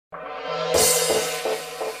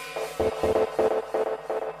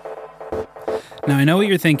Now, I know what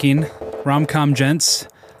you're thinking. Romcom gents.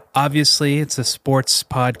 Obviously, it's a sports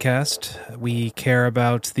podcast. We care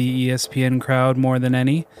about the ESPN crowd more than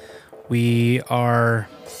any. We are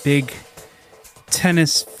big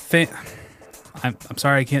tennis fan. I'm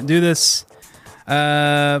sorry, I can't do this.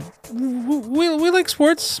 We like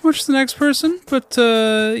sports as much as the next person, but,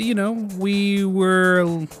 we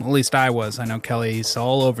were, at least I was. I know Kelly's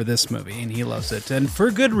all over this movie, and he loves it, and for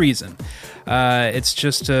good reason. It's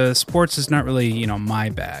just, sports is not really, my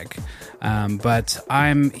bag. But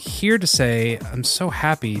I'm here to say, I'm so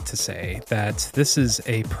happy to say that this is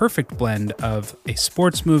a perfect blend of a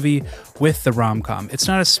sports movie with the rom-com. It's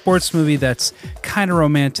not a sports movie that's kind of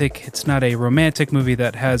romantic. It's not a romantic movie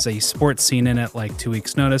that has a sports scene in it like 2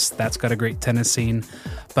 Weeks Notice. That's got a great tennis scene.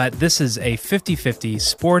 But this is a 50-50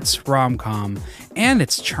 sports rom-com, and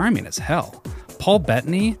it's charming as hell. Paul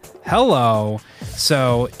Bettany, hello.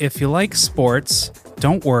 So if you like sports,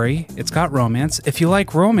 don't worry, it's got romance. If you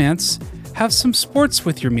like romance, have some sports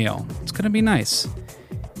with your meal. It's going to be nice.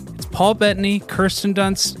 It's Paul Bettany, Kirsten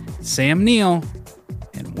Dunst, Sam Neill,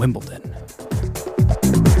 and Wimbledon.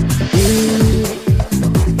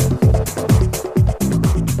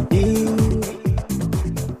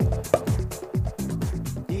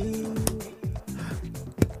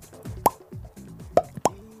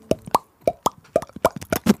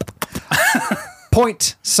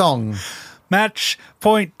 Point song. Match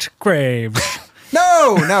point grave.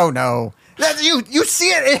 No. You see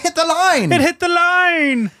it. It hit the line. It hit the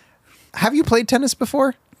line. Have you played tennis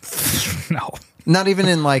before? No. Not even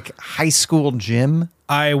in like high school gym?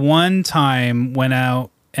 I one time went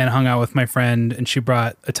out and hung out with my friend, and she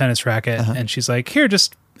brought a tennis racket, and she's like, here,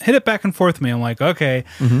 just hit it back and forth with me. I'm like, okay.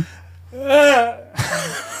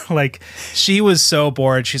 Like, she was so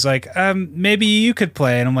bored. She's like, maybe you could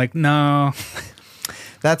play. And I'm like, no.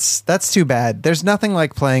 That's too bad. There's nothing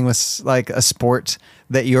like playing with like a sport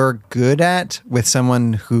that you're good at with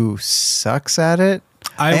someone who sucks at it,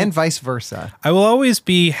 and vice versa. I will always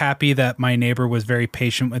be happy that my neighbor was very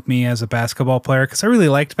patient with me as a basketball player, because I really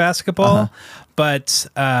liked basketball, but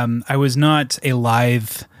I was not a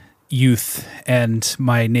live youth, and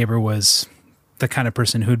my neighbor was the kind of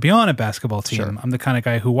person who'd be on a basketball team. Sure. I'm the kind of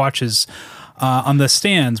guy who watches on the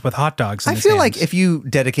stands with hot dogs in I his feel hands. like if you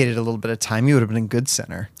dedicated a little bit of time, you would have been a good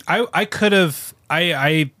center. I could have.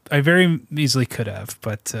 I very easily could have,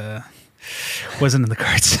 but wasn't in the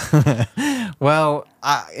cards. Well,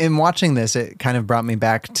 in watching this, it kind of brought me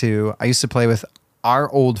back to, I used to play with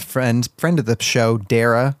our old friend of the show,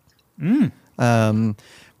 Dara. When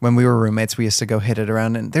we were roommates, we used to go hit it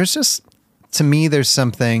around, and there's just, to me, there's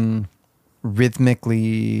something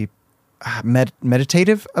rhythmically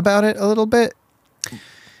meditative about it a little bit.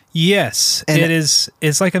 Yes, and it is.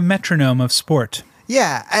 It's like a metronome of sport.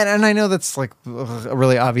 Yeah, and I know that's like a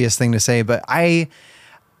really obvious thing to say, but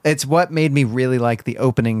it's what made me really like the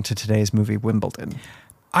opening to today's movie, Wimbledon.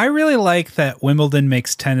 I really like that Wimbledon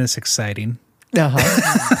makes tennis exciting.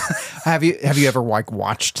 Have you ever like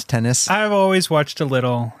watched tennis? I've always watched a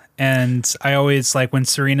little, and I always like when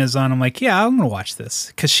Serena's on, I'm like, yeah, I'm gonna watch this,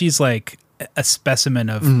 because she's like a specimen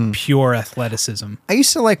of pure athleticism. I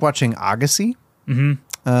used to like watching Agassi.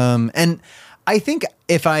 And I think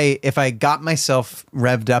if I got myself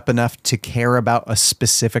revved up enough to care about a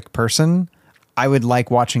specific person, I would like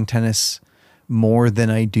watching tennis more than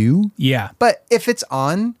I do. Yeah. But if it's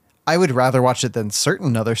on, I would rather watch it than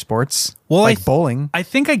certain other sports, like bowling. I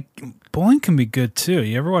think bowling can be good too.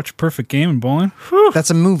 You ever watch Perfect Game in bowling? Whew. That's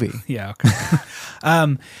a movie. Yeah.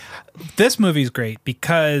 Okay. This movie is great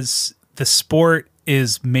because the sport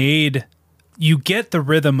is made, you get the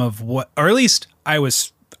rhythm of what, or at least I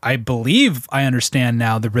believe I understand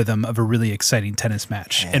now the rhythm of a really exciting tennis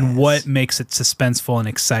match and what makes it suspenseful and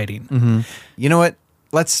exciting. You know what?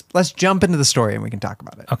 Let's jump into the story and we can talk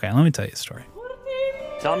about it. Okay, let me tell you a story.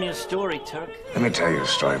 Tell me a story, Turk. Let me tell you a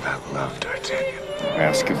story about love, D'Artagnan. I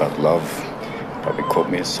ask you about love, probably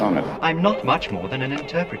quote me a sonnet. I'm not much more than an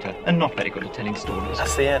interpreter, and not very good at telling stories.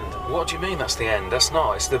 That's the end. What do you mean that's the end? That's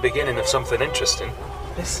not. It's the beginning of something interesting.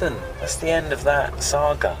 Listen, that's the end of that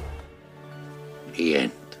saga. The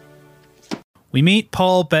end. We meet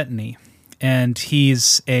Paul Bettany, and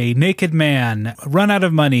he's a naked man, run out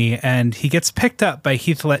of money, and he gets picked up by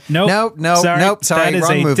Heath Ledger. Nope, sorry, wrong that is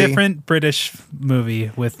a movie. different British movie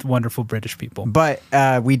with wonderful British people. But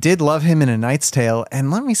we did love him in A Knight's Tale, and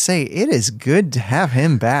let me say, it is good to have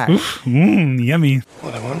him back. Yummy.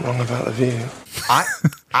 What I went wrong about the view.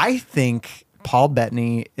 I think Paul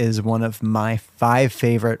Bettany is one of my 5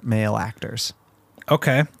 favorite male actors.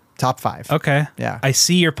 Okay. Top 5. Okay. Yeah. I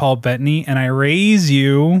see your Paul Bettany, and I raise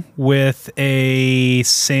you with a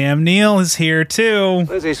Sam Neill is here too.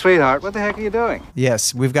 Lizzie, sweetheart, what the heck are you doing?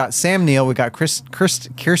 Yes, we've got Sam Neill. We've got Kirsten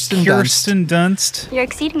Dunst. Kirsten Dunst. You're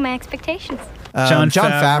exceeding my expectations. John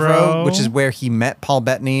Favreau, which is where he met Paul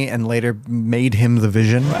Bettany and later made him the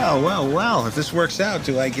Vision. Well. If this works out,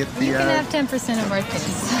 do I get the... You can have 10% of our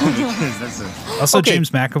things. Also, Okay.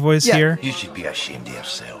 James McAvoy's here. You should be ashamed of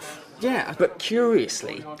yourself. Yeah, but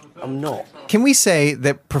curiously, I'm not. Can we say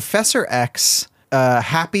that Professor X,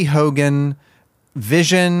 Happy Hogan,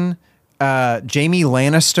 Vision, Jamie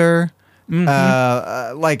Lannister,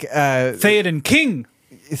 Theoden King.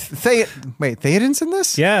 Theoden's in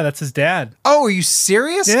this? Yeah, that's his dad. Oh, are you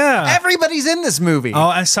serious? Yeah. Everybody's in this movie. Oh,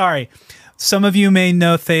 I'm sorry. Some of you may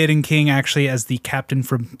know Theoden King actually as the captain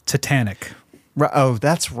from Titanic. Oh,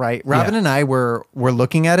 that's right. Robin and I were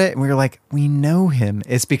looking at it and we were like, we know him.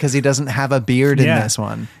 It's because he doesn't have a beard in this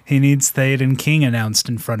one. He needs Theoden King announced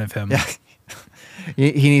in front of him. Yeah.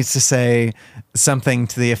 He needs to say something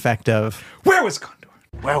to the effect of, Where was Gondor?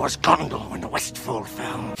 Where was Gondor when the Westfall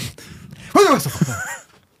fell?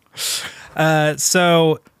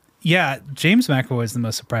 James McAvoy is the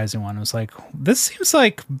most surprising one. I was like, this seems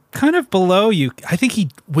like kind of below you. I think he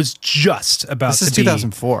was just about this is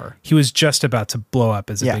 2004. He was just about to blow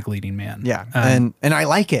up as a big leading man. Yeah. And I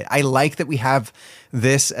like it. I like that we have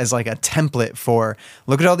this as like a template for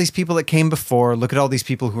look at all these people that came before, look at all these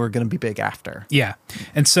people who are going to be big after. Yeah.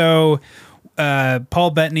 And so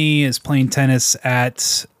Paul Bettany is playing tennis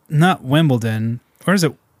at not Wimbledon, or is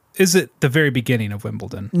it the very beginning of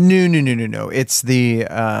Wimbledon? No. It's the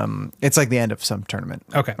it's like the end of some tournament.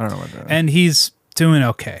 Okay. I don't know what and he's doing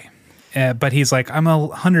okay. But he's like, I'm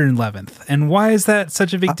 111th. And why is that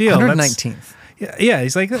such a big deal? 119th. Yeah,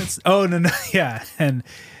 he's like, that's no. Yeah. And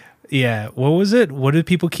yeah, what was it? What did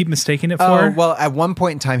people keep mistaking it for? Oh, well, at one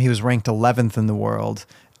point in time he was ranked 11th in the world.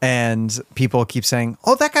 And people keep saying,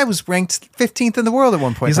 "Oh, that guy was ranked 15th in the world at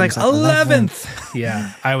one point." He's like 11th.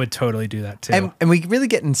 Yeah, I would totally do that too. And we really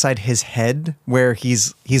get inside his head where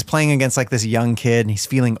he's playing against like this young kid, and he's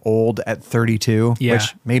feeling old at 32,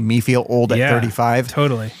 which made me feel old at 35.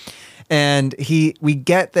 Totally. And we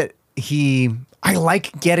get that I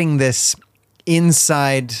like getting this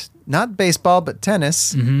inside, not baseball but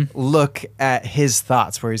tennis, look at his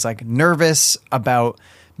thoughts, where he's like nervous about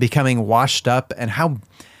becoming washed up and how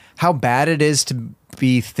bad it is to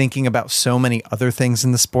be thinking about so many other things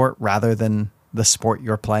in the sport rather than the sport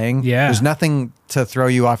you're playing. Yeah. There's nothing to throw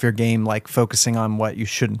you off your game like focusing on what you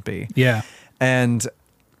shouldn't be. Yeah. And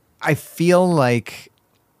I feel like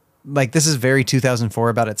this is very 2004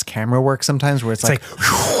 about its camera work sometimes, where it's like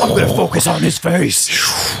I'm going to focus on his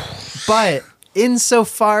face. But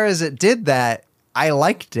insofar as it did that, I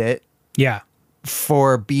liked it. Yeah.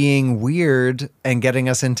 For being weird and getting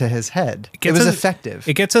us into his head. It was effective.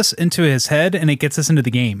 It gets us into his head and it gets us into the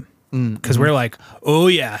game. Because we're like, oh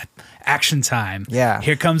yeah, action time. Yeah.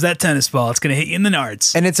 Here comes that tennis ball. It's going to hit you in the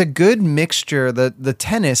nards. And it's a good mixture. The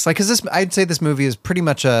tennis, like, because I'd say this movie is pretty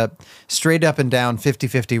much a straight up and down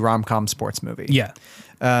 50-50 rom-com sports movie. Yeah.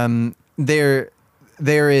 There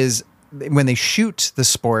is, when they shoot the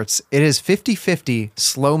sports, it is 50-50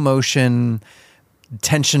 slow motion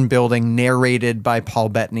tension building narrated by Paul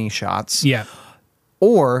Bettany shots. Yeah.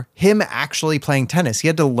 Or him actually playing tennis. He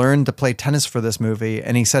had to learn to play tennis for this movie,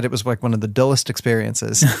 and he said it was like one of the dullest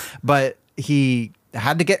experiences. But he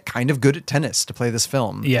had to get kind of good at tennis to play this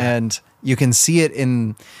film. Yeah. And you can see it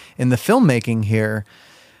in the filmmaking here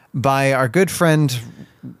by our good friend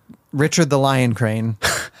Richard the Lion Crane.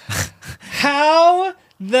 How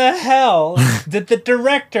the hell did the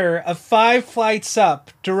director of 5 Flights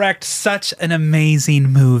Up direct such an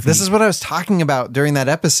amazing movie? This is what I was talking about during that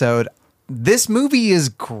episode. This movie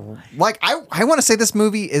is I want to say this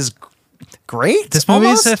movie is great. This movie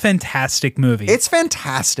is a fantastic movie. It's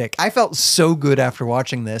fantastic. I felt so good after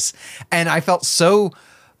watching this, and I felt so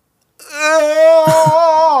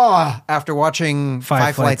after watching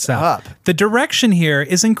 5 Flights Up. The direction here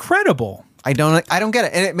is incredible. I don't get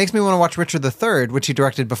it. And it makes me want to watch Richard III, which he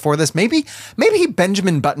directed before this. Maybe he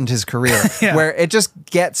Benjamin Buttoned his career, where it just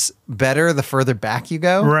gets better the further back you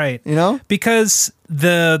go. Right. You know? Because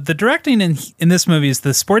the directing in this movie is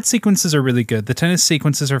the sports sequences are really good. The tennis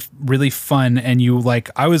sequences are really fun. And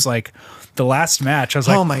I was like, the last match, I was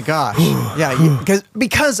like, oh my gosh. Yeah.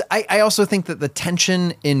 Because I also think that the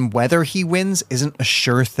tension in whether he wins isn't a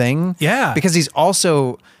sure thing. Yeah. Because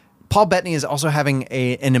Paul Bettany is also having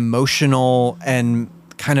an emotional and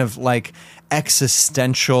kind of like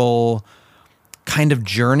existential kind of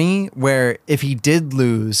journey where if he did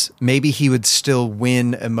lose, maybe he would still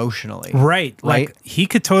win emotionally. Right. Like he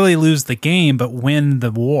could totally lose the game, but win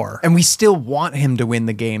the war. And we still want him to win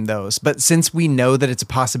the game, though. But since we know that it's a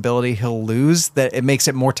possibility he'll lose, that it makes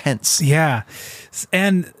it more tense. Yeah.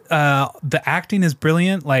 And the acting is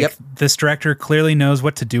brilliant. Like this director clearly knows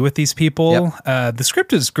what to do with these people. The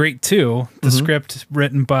script is great too. The script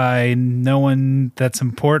written by no one that's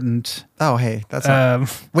important. Oh, hey, that's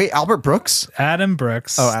wait, Albert Brooks? Adam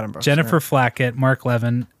Brooks. Oh, Adam Brooks. Jennifer Flackett, Mark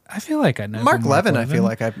Levin. I feel like I know Mark Levin. I feel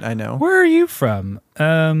like I know. Where are you from?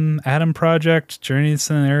 Adam Project, Journeys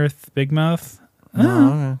to the Earth, Big Mouth.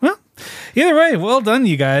 Oh, well, either way, well done,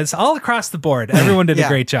 you guys. All across the board, everyone did a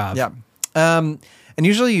great job. Yeah. And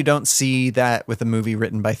usually you don't see that with a movie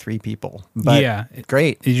written by 3 people. But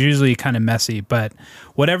great. It's usually kind of messy, but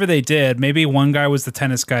whatever they did, maybe one guy was the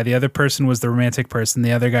tennis guy, the other person was the romantic person,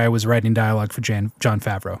 the other guy was writing dialogue for John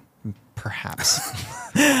Favreau. Perhaps.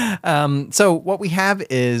 So what we have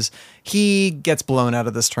is he gets blown out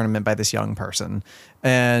of this tournament by this young person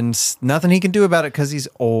and nothing he can do about it because he's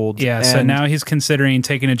old. Yeah, so now he's considering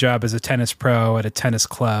taking a job as a tennis pro at a tennis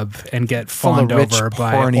club and get fawned over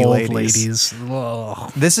by old ladies.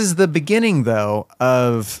 This is the beginning, though,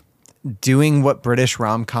 of doing what British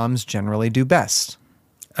rom-coms generally do best.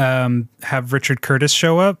 Have Richard Curtis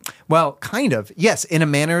show up? Well, kind of. Yes, in a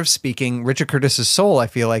manner of speaking, Richard Curtis's soul, I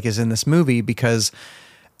feel like, is in this movie because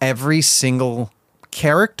every single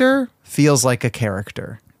character feels like a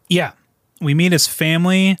character. Yeah. We meet his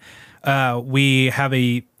family. We have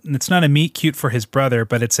it's not a meet cute for his brother,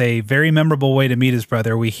 but it's a very memorable way to meet his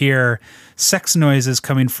brother. We hear sex noises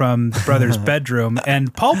coming from the brother's bedroom,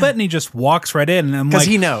 and Paul Bettany just walks right in, and I'm like, because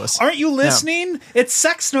he knows. Aren't you listening? No. It's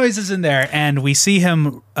sex noises in there, and we see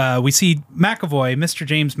him. We see McAvoy, Mr.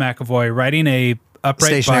 James McAvoy, riding a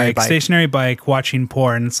stationary bike, watching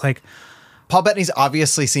porn. It's like Paul Bettany's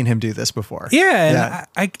obviously seen him do this before. Yeah,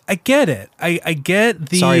 and I get it. I get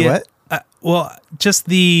the. Sorry, what? Well, just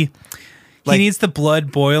the. He needs the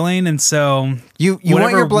blood boiling, and so you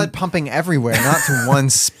want your blood pumping everywhere, not to one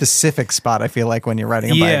specific spot. I feel like when you're riding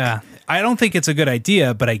a bike. Yeah, I don't think it's a good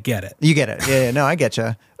idea, but I get it. You get it. Yeah, no, I get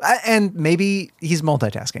you. And maybe he's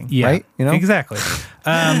multitasking, right? You know, exactly.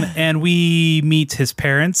 And we meet his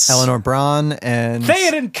parents, Eleanor Braun and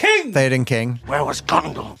Theoden King. Where was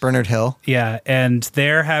Gondor? Bernard Hill. Yeah, and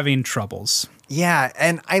they're having troubles. Yeah,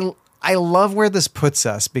 and I love where this puts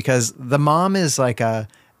us because the mom is like a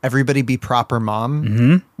everybody be proper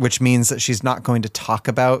mom, which means that she's not going to talk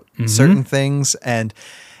about certain things. And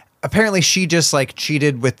apparently she just like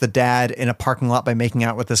cheated with the dad in a parking lot by making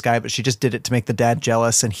out with this guy, but she just did it to make the dad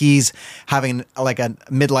jealous. And he's having like a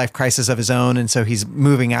midlife crisis of his own. And so he's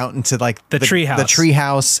moving out into like the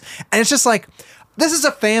treehouse. And it's just like, this is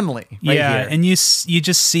a family. Right here. And you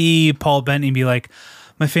just see Paul Bettany be like,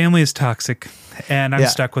 my family is toxic and I'm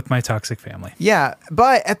stuck with my toxic family. Yeah.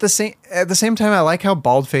 But at the same time, I like how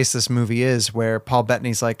bald-faced this movie is, where Paul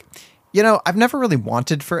Bettany's like, you know, I've never really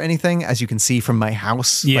wanted for anything, as you can see from my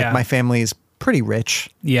house. Yeah. Like my family is pretty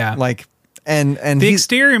rich. Yeah. Like, and the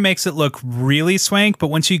exterior makes it look really swank, but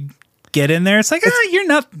once you get in there, it's like, you're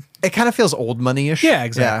not. It kind of feels old money-ish. Yeah,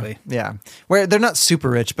 exactly. Yeah. Where they're not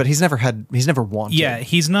super rich, but he's never wanted. Yeah.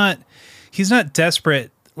 He's not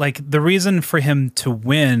desperate. Like, the reason for him to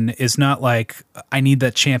win is not like, I need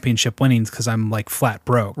that championship winnings because I'm like flat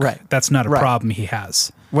broke. Right. That's not a problem he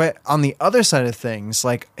has. Well, on the other side of things,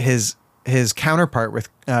 like his counterpart with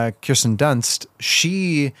Kirsten Dunst,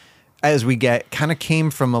 she, as we get, kind of came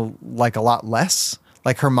from a lot less.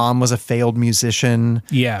 Like her mom was a failed musician.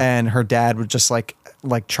 Yeah. And her dad would just like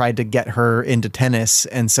tried to get her into tennis.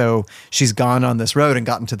 And so she's gone on this road and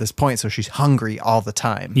gotten to this point. So she's hungry all the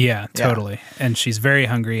time. Yeah, totally. And she's very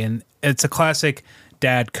hungry. And it's a classic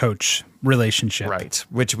dad-coach relationship. Right.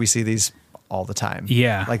 Which we see these all the time.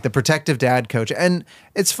 Yeah. Like the protective dad coach. And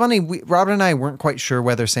it's funny, Robert and I weren't quite sure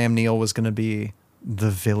whether Sam Neill was going to be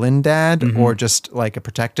the villain dad or just like a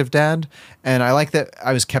protective dad. And I like that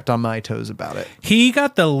I was kept on my toes about it. He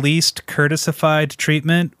got the least Curtisified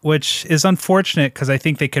treatment, which is unfortunate because I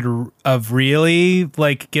think they could have really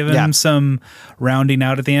like given him some rounding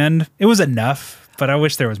out at the end. It was enough, but I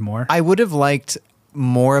wish there was more. I would have liked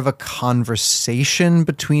more of a conversation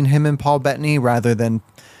between him and Paul Bettany rather than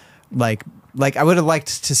like I would have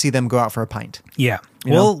liked to see them go out for a pint. Yeah.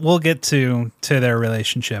 We'll get to their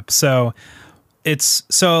relationship. So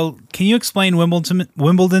can you explain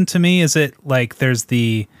Wimbledon to me? Is it like there's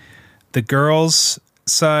the girls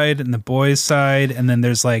side and the boys side, and then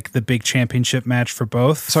there's like the big championship match for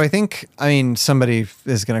both. So I mean, somebody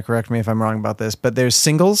is going to correct me if I'm wrong about this, but there's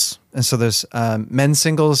singles, and so there's men's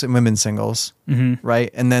singles and women's singles,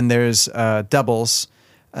 right? And then there's doubles,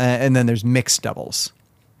 and then there's mixed doubles.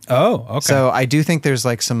 Oh, okay. So I do think there's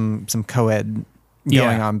like some co-ed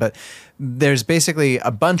going on, but there's basically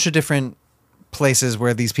a bunch of different places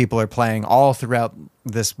where these people are playing all throughout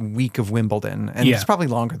this week of Wimbledon, and it's probably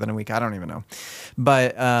longer than a week. I don't even know,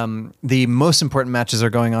 but the most important matches are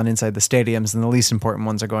going on inside the stadiums, and the least important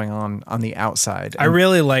ones are going on the outside. I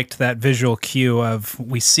really liked that visual cue of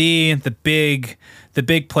we see the big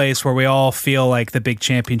place where we all feel like the big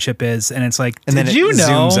championship is, and it's like, and did then you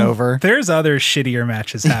know zooms over. There's other shittier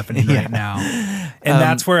matches happening right now, and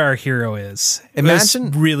that's where our hero is.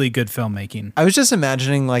 Imagine really good filmmaking. I was just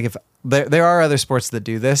imagining like if there are other sports that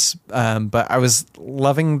do this, but I was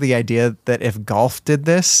loving the idea that if golf did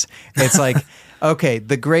this, it's like, okay,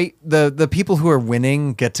 the people who are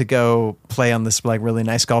winning get to go play on this like really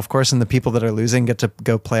nice golf course, and the people that are losing get to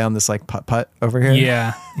go play on this like putt over here.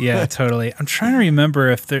 Yeah, totally. I'm trying to remember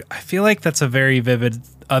if I feel like that's a very vivid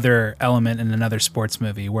other element in another sports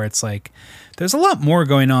movie where it's like there's a lot more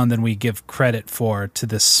going on than we give credit for to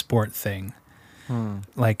this sport thing.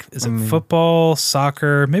 Like, is it football,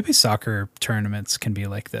 soccer? Maybe soccer tournaments can be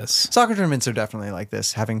like this. Soccer tournaments are definitely like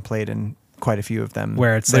this, having played in quite a few of them.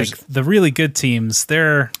 Where it's like the really good teams,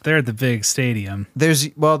 they're at the big stadium. There's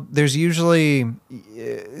usually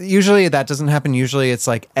that doesn't happen. Usually it's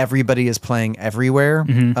like everybody is playing everywhere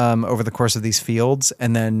over the course of these fields,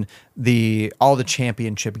 and then all the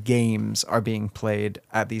championship games are being played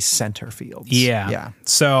at these center fields. Yeah.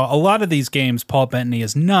 So a lot of these games, Paul Bettany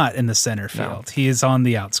is not in the center field. No. He is on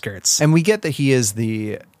the outskirts. And we get that he is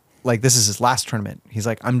this is his last tournament. He's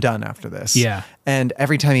like, I'm done after this. Yeah. And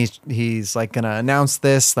every time he's like going to announce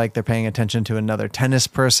this, like they're paying attention to another tennis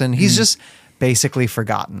person. He's just basically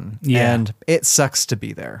forgotten. Yeah. And it sucks to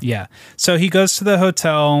be there. Yeah. So he goes to the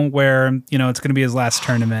hotel where, it's going to be his last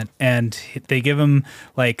tournament, and they give him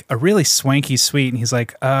like a really swanky suite, and he's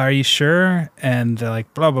like, are you sure? And they're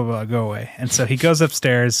like, blah, blah, blah, go away. And so he goes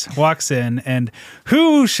upstairs, walks in, and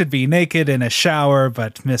who should be naked in a shower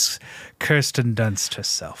but Miss Kirsten Dunst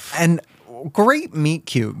herself. And great meet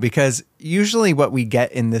cute, because usually what we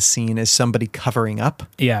get in this scene is somebody covering up.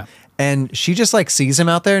 Yeah. And she just like sees him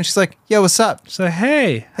out there, and she's like, "Yo, what's up?" She's like,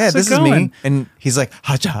 "Hey, this is me." And he's like,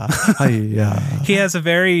 "Haja, hiya." He has a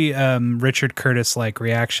very Richard Curtis like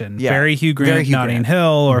reaction. Yeah. Very Hugh Grant, Notting Hill,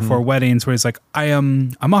 or for weddings, where he's like,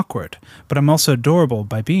 I'm awkward, but I'm also adorable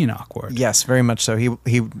by being awkward. Yes, very much so.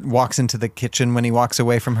 He walks into the kitchen when he walks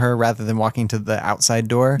away from her, rather than walking to the outside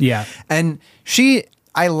door. Yeah, and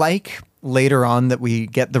I like. Later on that we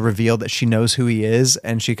get the reveal that she knows who he is,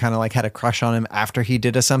 and she kind of like had a crush on him after he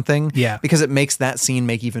did something. Yeah. Because it makes that scene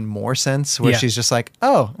make even more sense, where she's just like,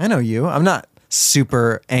 oh, I know you. I'm not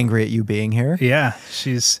super angry at you being here. Yeah.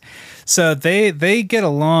 So they get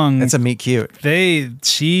along. It's a meet cute.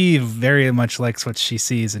 She very much likes what she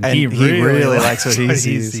sees, and he really likes what he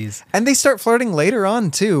sees. And they start flirting later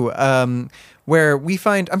on too, where we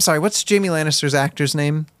find, I'm sorry, what's Jamie Lannister's actor's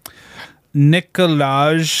name?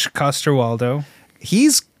 Nicolaj Coster-Waldau.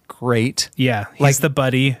 He's great. Yeah, he's the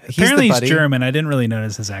buddy. Apparently he's German. I didn't really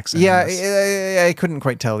notice his accent. Yeah, I couldn't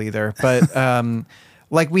quite tell either. But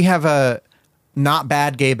like we have a not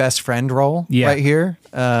bad gay best friend role right here.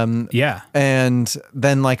 Yeah. And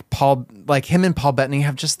then like him and Paul Bettany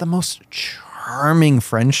have just the most charming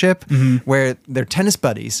friendship where they're tennis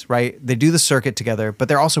buddies, right? They do the circuit together, but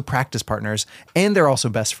they're also practice partners, and they're also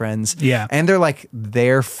best friends. Yeah. And they're like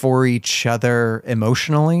there for each other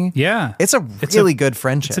emotionally. Yeah. It's a really good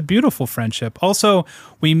friendship. It's a beautiful friendship. Also,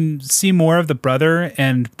 we see more of the brother,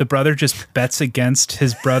 and the brother just bets against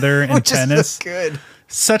his brother in tennis. Is so good.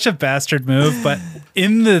 Such a bastard move, but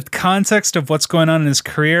in the context of what's going on in his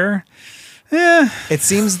career, it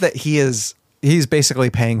seems that he's basically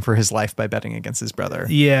paying for his life by betting against his brother.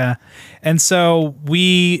 Yeah. And so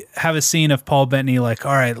we have a scene of Paul Bettany like,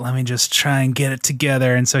 all right, let me just try and get it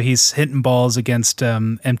together. And so he's hitting balls against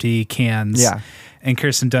empty cans. Yeah. And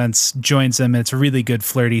Kirsten Dunst joins him. And it's a really good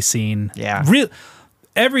flirty scene. Yeah.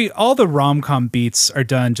 All the rom-com beats are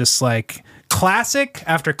done just like classic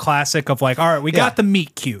after classic of like, all right, we got the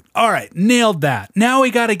meet cute. All right, nailed that. Now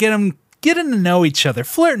we got to get them getting to know each other,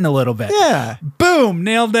 flirting a little bit. Yeah. Boom,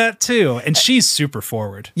 nailed that too. And she's super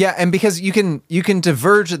forward. Yeah, and because you can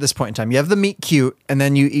diverge at this point in time. You have the meet cute, and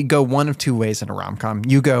then you go one of two ways in a rom-com.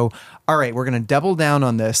 You go, all right, we're going to double down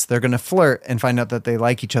on this. They're going to flirt and find out that they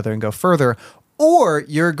like each other and go further. Or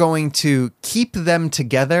you're going to keep them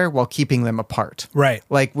together while keeping them apart. Right.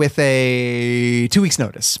 Like with a 2 weeks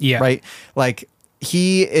notice. Yeah. Right? Like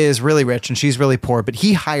he is really rich and she's really poor, but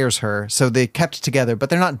he hires her. So they kept together,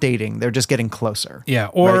 but they're not dating. They're just getting closer. Yeah.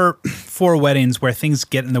 Or for weddings where things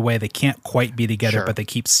get in the way, they can't quite be together, but they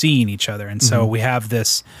keep seeing each other. And so we have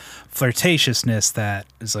this flirtatiousness that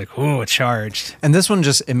is like, ooh, charged. And this one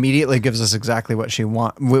just immediately gives us exactly what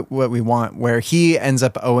what we want, where he ends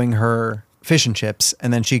up owing her fish and chips,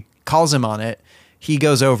 and then she calls him on it. He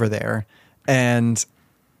goes over there and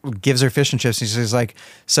gives her fish and chips. And she's like,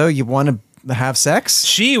 so you want to have sex?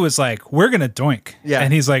 She was like, we're gonna doink. Yeah.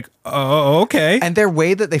 And he's like, oh, okay. And their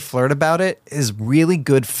way that they flirt about it is really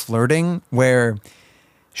good flirting, where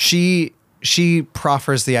she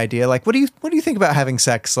proffers the idea, like, what do you think about having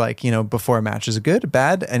sex, like, you know, before a match? Is it good,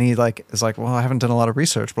 bad? And he like is like, well, I haven't done a lot of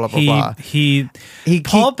research, blah blah blah.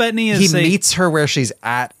 Paul Bettany meets her where she's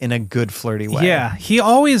at in a good flirty way. Yeah, he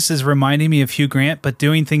always is reminding me of Hugh Grant, but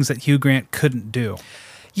doing things that Hugh Grant couldn't do.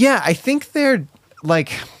 Yeah, I think they're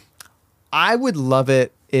like, I would love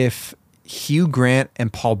it if Hugh Grant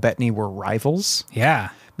and Paul Bettany were rivals. Yeah,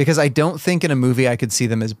 because I don't think in a movie I could see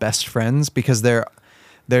them as best friends, because they're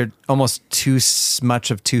almost too much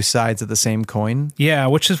of two sides of the same coin. Yeah,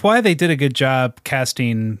 which is why they did a good job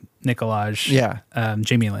casting Nicolaj. Yeah.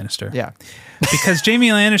 Jamie Lannister. Yeah. Because Jamie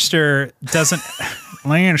Lannister doesn't...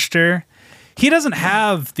 He doesn't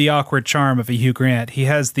have the awkward charm of a Hugh Grant. He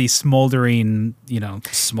has the smoldering,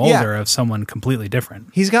 smolder of someone completely different.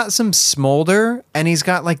 He's got some smolder, and he's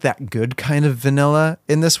got like that good kind of vanilla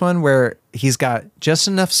in this one, where he's got just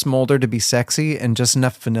enough smolder to be sexy and just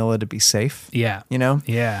enough vanilla to be safe. Yeah. You know?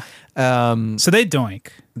 Yeah. So they doink.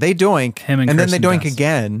 Him and then they Kirsten doink Dunst.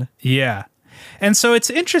 again. Yeah. And so it's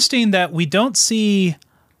interesting that we don't see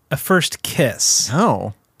a first kiss.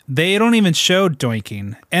 No. They don't even show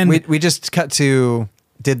doinking. And we just cut to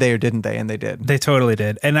did they or didn't they, and they did. They totally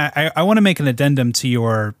did. And I want to make an addendum to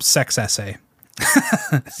your sex essay.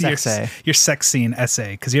 Your sex scene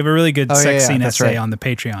essay, because you have a really good sex scene essay on the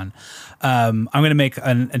Patreon. I'm going to make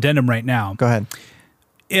an addendum right now. Go ahead.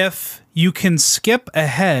 If you can skip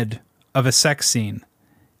ahead of a sex scene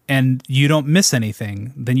and you don't miss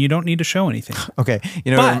anything, then you don't need to show anything. Okay.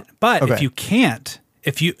 But if you can't,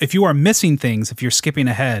 if you are missing things, if you're skipping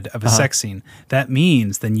ahead of a sex scene, that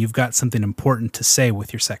means then you've got something important to say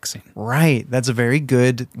with your sex scene. Right. That's a very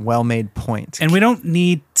good, well-made point. And we don't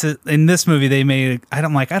need to, in this movie, I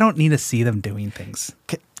don't need to see them doing things.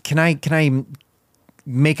 Can I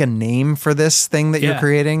make a name for this thing that you're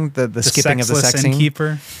creating? The skipping of the sex scene?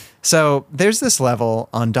 Innkeeper? So there's this level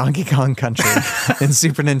on Donkey Kong Country in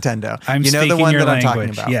Super Nintendo. I'm the speaking one your that I'm language.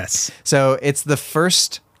 talking about. Yes. So it's the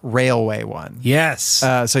first railway one. Yes.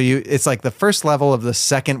 It's like the first level of the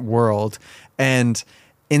second world, and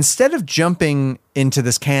instead of jumping into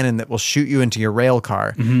this cannon that will shoot you into your rail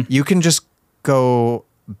car, you can just go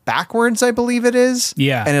backwards, I believe it is.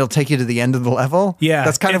 Yeah. And it'll take you to the end of the level. Yeah.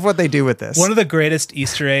 That's kind of what they do with this. One of the greatest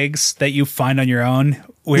Easter eggs that you find on your own,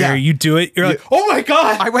 where you do it, you're like, oh my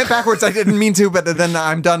God. I went backwards. I didn't mean to, but then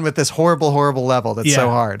I'm done with this horrible, horrible level that's so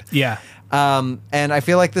hard. Yeah. And I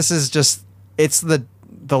feel like this is just, it's the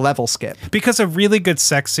level skip. Because a really good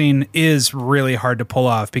sex scene is really hard to pull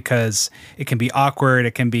off, because it can be awkward.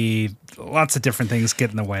 It can be lots of different things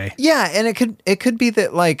get in the way. Yeah. And it could be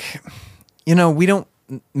that, like, we don't,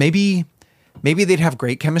 maybe they'd have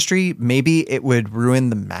great chemistry. Maybe it would ruin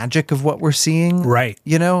the magic of what we're seeing. Right.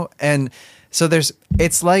 And so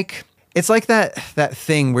it's like that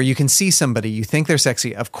thing where you can see somebody, you think they're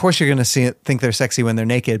sexy. Of course you're going to think they're sexy when they're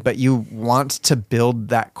naked, but you want to build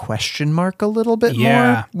that question mark a little bit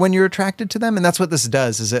more when you're attracted to them. And that's what this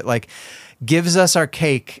does, is it like gives us our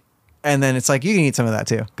cake, and then it's like, you can eat some of that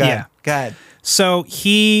too. Go ahead. So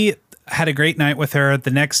he had a great night with her.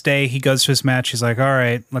 The next day he goes to his match. He's like, all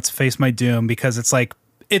right, let's face my doom, because it's like,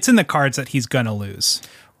 it's in the cards that he's going to lose.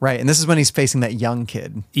 Right. And this is when he's facing that young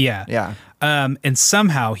kid. Yeah. Yeah. And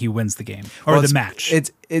somehow he wins the game or the match.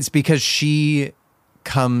 It's because she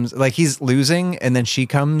comes, like, he's losing, and then she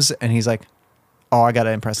comes and he's like, oh, I got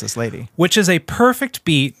to impress this lady. Which is a perfect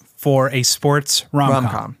beat for a sports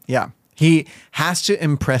rom-com. Yeah. He has to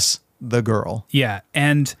impress the girl. Yeah.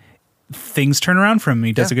 And things turn around for him.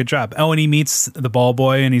 He does a good job. Oh, and he meets the ball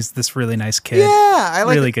boy, and he's this really nice kid. Yeah, I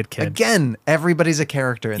like really good kid. Again, everybody's a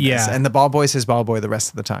character in this, and the ball boy's his ball boy the rest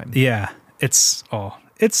of the time. Yeah, it's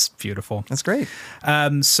beautiful. That's great.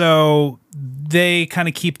 So they kind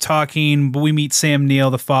of keep talking, but we meet Sam Neill,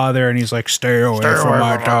 the father, and he's like, "Stay away from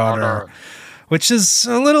my daughter." Which is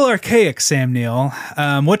a little archaic, Sam Neill.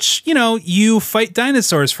 Which, you fight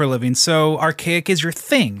dinosaurs for a living, so archaic is your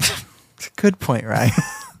thing. Good point, right?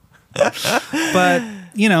 But,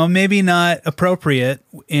 maybe not appropriate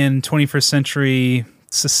in 21st century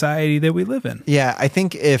society that we live in. Yeah, I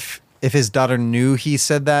think if if his daughter knew he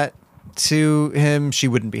said that to him, she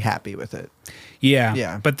wouldn't be happy with it. Yeah.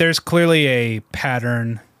 Yeah. But there's clearly a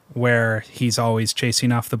pattern where he's always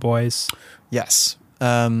chasing off the boys. Yes.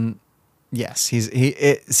 Yes.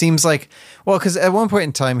 It seems like, well, because at one point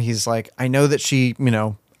in time, he's like, I know that she,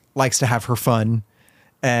 likes to have her fun.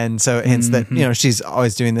 And so it hints that, she's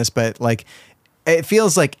always doing this, but like, it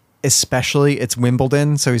feels like, especially it's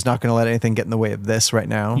Wimbledon. So he's not going to let anything get in the way of this right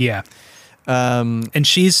now. Yeah. And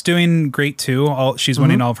she's doing great too. She's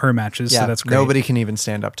winning all of her matches. So that's great. Nobody can even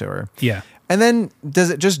stand up to her. Yeah. And then does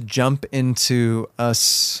it just jump into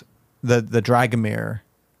the Dragomir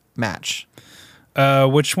match?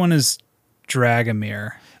 Which one is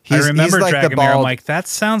Dragomir? I remember he's like Dragomir. I'm like, that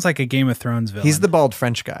sounds like a Game of Thrones villain. He's the bald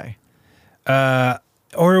French guy.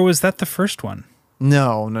 Or was that the first one?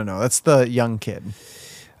 No. That's the young kid.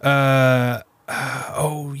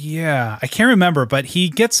 Oh yeah. I can't remember, but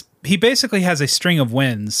he basically has a string of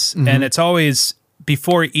wins, and it's always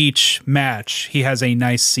before each match, he has a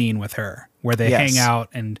nice scene with her where they hang out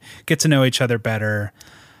and get to know each other better.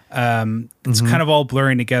 It's kind of all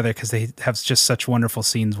blurring together because they have just such wonderful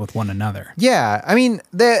scenes with one another. Yeah. I mean,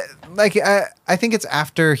 I think it's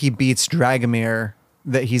after he beats Dragomir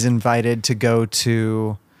that he's invited to go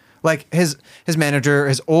to, like, his manager,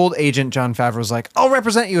 his old agent, Jon Favreau's like, I'll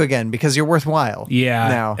represent you again because you're worthwhile. Yeah.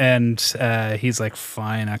 Now. And he's like,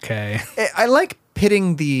 fine, okay. I like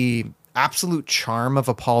pitting the absolute charm of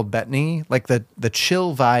a Paul Bettany, like the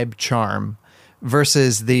chill vibe charm,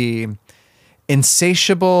 versus the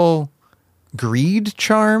insatiable greed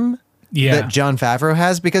charm that Jon Favreau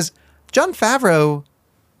has, because Jon Favreau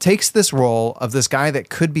takes this role of this guy that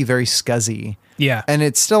could be very scuzzy. Yeah. And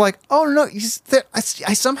it's still like, oh no, I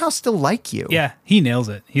somehow still like you. Yeah, he nails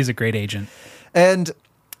it. He's a great agent. And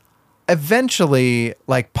eventually,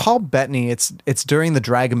 like Paul Bettany, it's during the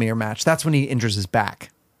Dragomir match. That's when he injures his back.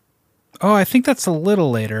 Oh, I think that's a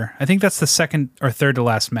little later. I think that's the second or third to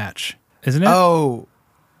last match, isn't it? Oh,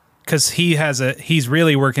 because he's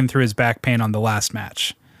really working through his back pain on the last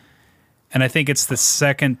match. And I think it's the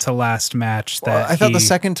second to last match that I thought the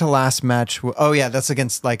second to last match. Oh yeah, that's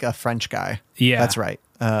against like a French guy. Yeah, that's right.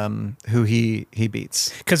 Who he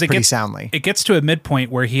beats because pretty soundly. It gets to a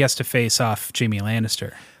midpoint where he has to face off Jaime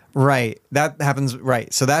Lannister. Right, that happens.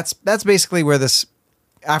 Right, so that's basically where this.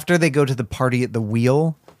 After they go to the party at the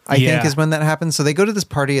Wheel, I think is when that happens. So they go to this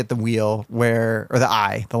party at the Wheel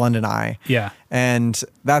the London Eye. Yeah, and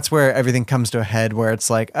that's where everything comes to a head. Where it's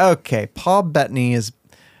like, okay, Paul Bettany is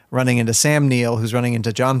running into Sam Neill, who's running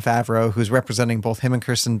into Jon Favreau, who's representing both him and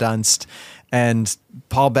Kirsten Dunst. And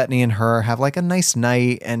Paul Bettany and her have like a nice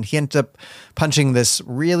night. And he ends up punching this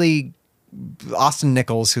really Austin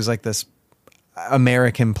Nichols, who's like this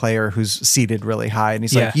American player who's seated really high. And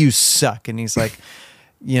he's like, you suck. And he's like,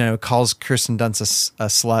 calls Kirsten Dunst a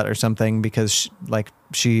slut or something because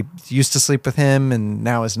she used to sleep with him and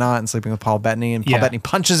now is not and sleeping with Paul Bettany. And Paul Bettany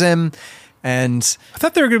punches him. And I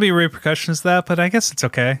thought there were going to be repercussions to that, but I guess it's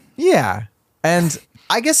okay. Yeah. And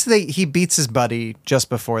I guess he beats his buddy just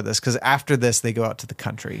before this, because after this, they go out to the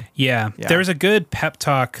country. Yeah. There's a good pep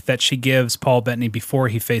talk that she gives Paul Bettany before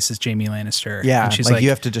he faces Jaime Lannister. Yeah. And she's like, you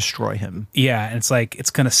have to destroy him. Yeah. And it's like, it's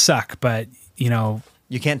going to suck, but,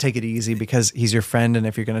 you can't take it easy because he's your friend. And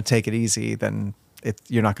if you're going to take it easy, then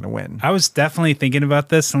you're not going to win. I was definitely thinking about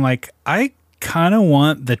this. I'm like, I kind of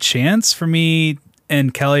want the chance for me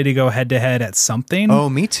and Kelly to go head to head at something. Oh,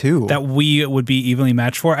 me too. That we would be evenly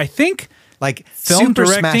matched for. I think like film Super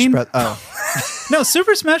directing. Smash Bros. No,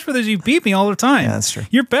 Super Smash Brothers. You beat me all the time. Yeah, that's true.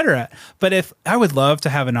 You're better at. But if I would love to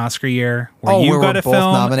have an Oscar year where where you've got a both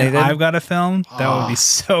film nominated? and I've got a film, that would be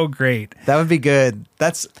so great. That would be good.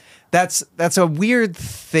 That's a weird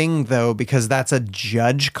thing though, because that's a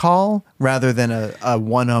judge call rather than a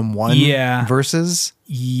one-on-one versus.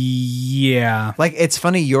 Yeah. Like, it's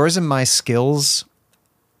funny, yours and my skills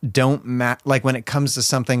don't match. Like, when it comes to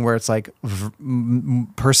something where it's like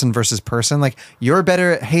person versus person, like, you're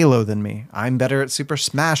better at Halo than me. I'm better at Super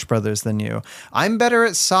Smash Brothers than you. I'm better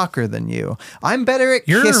at soccer than you. I'm better at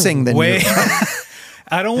kissing than you.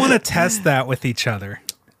 I don't want to test that with each other.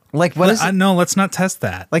 Like, what is it? No, let's not test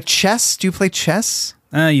that. Like chess? Do you play chess?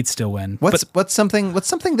 You'd still win. What's something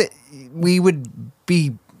that we would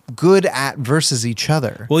be good at versus each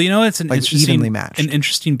other? Well, it's an evenly matched. An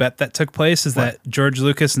interesting bet that took place is that George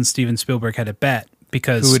Lucas and Steven Spielberg had a bet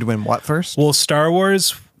because who would win what first? Well, Star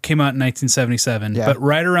Wars came out in 1977, but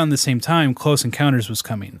right around the same time, Close Encounters was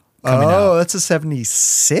coming out. That's a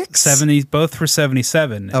 76? 70, both for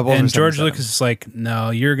 77. Oh, both and for George 77. Lucas is like, no,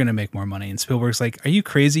 you're going to make more money. And Spielberg's like, are you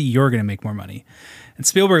crazy? You're going to make more money. And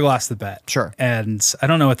Spielberg lost the bet. Sure. And I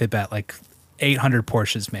don't know what they bet, like 800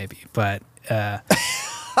 Porsches maybe, but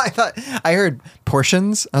I thought I heard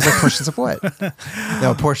portions. I was like, portions of what?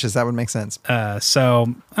 No, Porsches. That would make sense.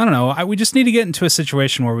 So I don't know. We just need to get into a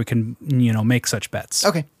situation where we can, make such bets.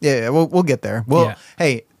 Okay. Yeah. We'll get there. Well, Yeah.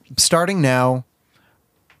 Hey, starting now,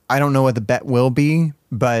 I don't know what the bet will be,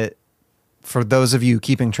 but for those of you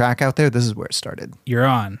keeping track out there, this is where it started. You're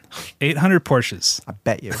on 800 Porsches. I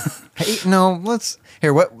bet you. Hey, no, let's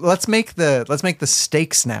make the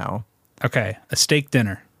stakes now. Okay, a steak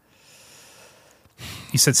dinner.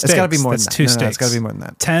 You said steaks. It's got to be more That's than that. two No, steaks. it's got to be more than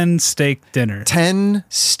that. 10 steak dinner. 10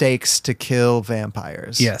 steaks to kill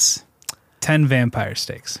vampires. Yes. 10 vampire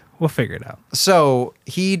steaks. We'll figure it out. So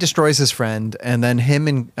he destroys his friend, and then him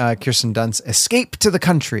and Kirsten Dunst escape to the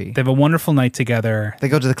country. They have a wonderful night together. They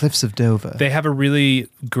go to the cliffs of Dover. They have a really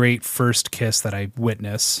great first kiss that I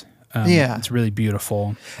witness. Yeah. It's really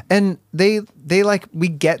beautiful. And we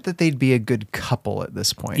get that they'd be a good couple at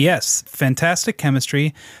this point. Yes, fantastic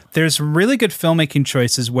chemistry. There's really good filmmaking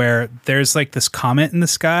choices where there's like this comet in the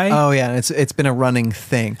sky. Oh yeah, and it's been a running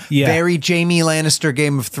thing. Yeah. Very Jamie Lannister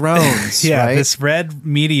Game of Thrones. Yeah, right? this red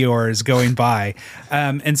meteor is going by.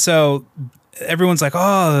 And so everyone's like,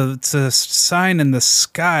 oh, it's a sign in the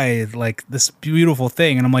sky, like this beautiful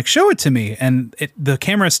thing. And I'm like, show it to me. And the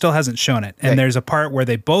camera still hasn't shown it. And Right. there's a part where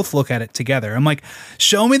they both look at it together. I'm like,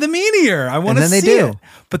 show me the meteor. I want to see then they do. it.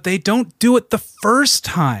 But they don't do it the first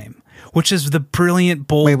time, which is the brilliant,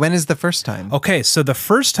 bold. Wait, when is the first time? Okay, so the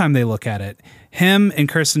first time they look at it, him and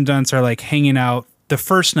Kirsten Dunst are like hanging out. The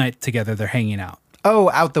first night together, they're hanging out.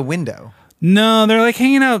 Oh, out the window. No, they're like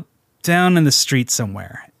hanging out down in the street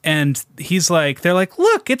somewhere. And they're like,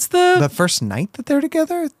 look, it's The first night that they're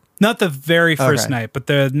together? not the very first Okay. night, but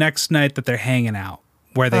the next night that they're hanging out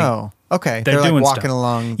where they, Oh, okay. they're They're like doing walking stuff.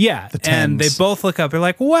 along yeah. the And they Thames. both look up. They're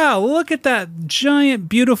like, wow, look at that giant,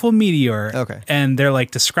 beautiful meteor. Okay. And they're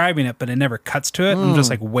like describing it, but it never cuts to it. I'm just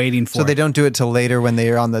like waiting for So it. they don't do it till later when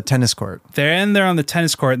they're on the tennis court. They're on the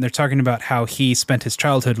tennis court and they're talking about how he spent his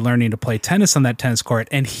childhood learning to play tennis on that tennis court.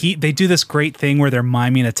 And they do this great thing where they're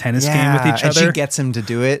miming a tennis game with each and other. she gets him to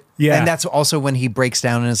do it. Yeah. And that's also when he breaks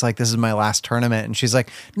down and is like, this is my last tournament. And she's like,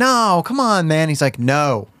 no, come on, man. He's like,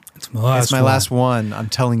 no, It's my last one. I'm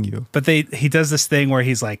telling you. But he does this thing where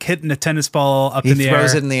he's like hitting a tennis ball up He in the air.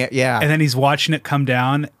 throws it in the air. Yeah. And then he's watching it come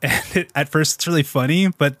down. And at first it's really funny,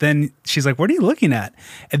 but then she's like, what are you looking at?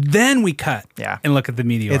 And then we cut and look at the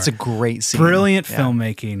meteor. It's a great scene. Brilliant Yeah.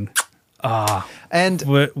 filmmaking. And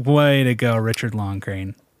Way to go, Richard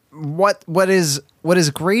Longcrane. what is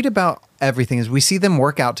great about everything is we see them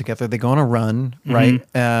work out together. They go on a run, right?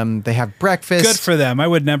 They have breakfast. Good for them. I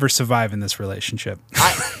would never survive in this relationship.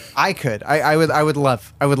 I could. I would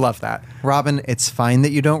love that. Robin, it's fine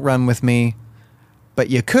that you don't run with me, but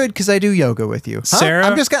you could because I do yoga with you. Huh?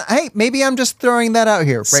 Sarah- Maybe I'm just throwing that out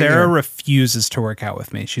here. Right Sarah here. refuses to work out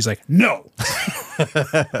with me. She's like, no.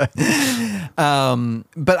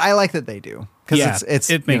 But I like that they do because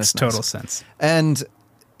it makes it's total nice. sense. And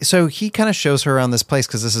so he kind of shows her around this place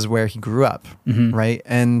because this is where he grew up, Mm-hmm. right?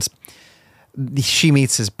 And she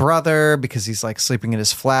meets his brother because he's like sleeping in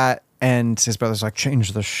his flat, and his brother's like,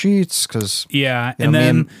 change the sheets because Yeah, You and know, me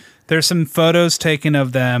then and- there's some photos taken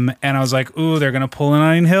of them, and I was like, ooh, they're going to pull a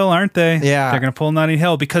Notting Hill, aren't they? Yeah. They're going to pull Notting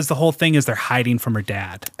Hill because the whole thing is they're hiding from her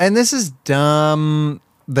dad. And this is dumb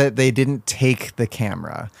that they didn't take the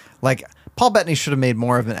camera. Like, Paul Bettany should have made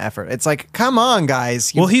more of an effort. It's like, come on,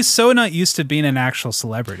 guys. Well, he's so not used to being an actual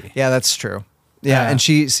celebrity. Yeah, that's true. Yeah, Yeah. and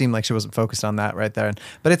she seemed like she wasn't focused on that right there.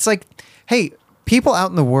 But it's like, hey, people out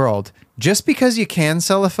in the world, just because you can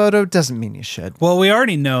sell a photo doesn't mean you should. Well, we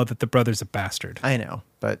already know that the brother's a bastard. I know,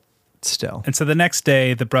 but still. And so the next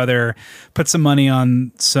day, the brother puts some money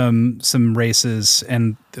on some races,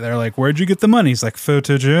 and they're like, "Where'd you get the money?" He's like,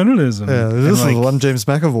 "Photojournalism." And like, James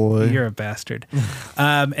McAvoy. You're a bastard.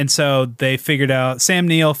 And so Sam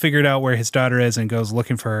Neill figured out where his daughter is and goes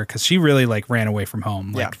looking for her because she really like ran away from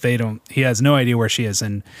home. Like he has no idea where she is.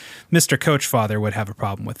 And Mr. Coach Father would have a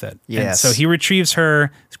problem with it. Yes. And so he retrieves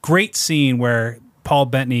her. Great scene where Paul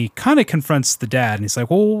Bettany kind of confronts the dad and he's like,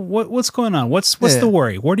 well, what's going on? What's the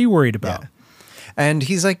worry? What are you worried about? Yeah. And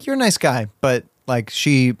he's like, you're a nice guy, but like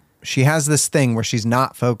she has this thing where she's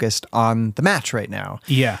not focused on the match right now.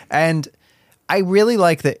 Yeah. And I really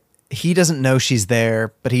like that he doesn't know she's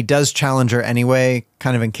there, but he does challenge her anyway,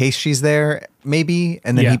 kind of in case she's there, maybe.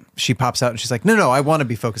 And then she pops out and she's like, no, I want to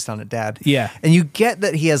be focused on it, Dad. Yeah. And you get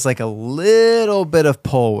that he has like a little bit of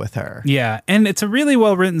pull with her. Yeah. And it's a really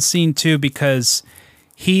well written scene too, because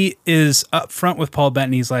he is up front with Paul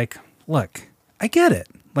Bettany. He's like, look, I get it.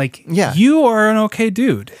 Like, you are an okay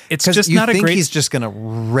dude. It's just not a great... You think he's just going to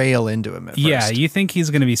rail into him at first. Yeah, you think he's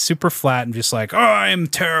going to be super flat and just like, oh, I'm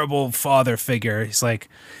terrible father figure. He's like,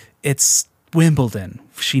 it's Wimbledon.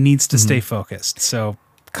 She needs to stay focused. So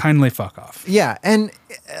kindly fuck off. Yeah, and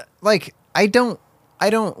like I don't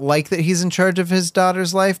like that he's in charge of his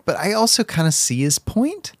daughter's life, but I also kind of see his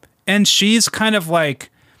point. And she's kind of like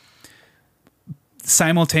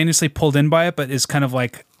simultaneously pulled in by it, but is kind of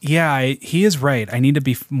like, yeah, he is right. I need to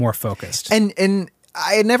be more focused. And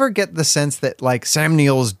I never get the sense that like Sam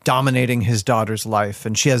Neill's dominating his daughter's life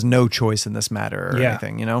and she has no choice in this matter or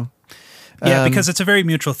anything, you know? Yeah, because it's a very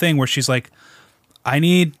mutual thing where she's like, I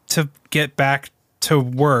need to get back to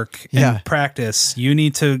work and practice. You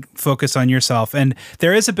need to focus on yourself. And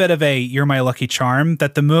there is a bit of a "you're my lucky charm"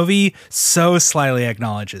 that the movie so slyly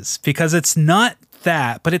acknowledges, because it's not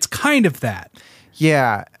that, but it's kind of that.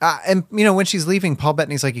 Yeah. And, you know, when she's leaving, Paul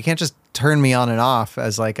Bettany's like, you can't just turn me on and off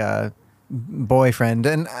as like a boyfriend.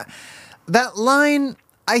 And that line,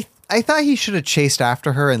 I thought he should have chased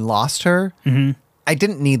after her and lost her. Mm-hmm. I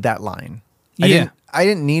didn't need that line. I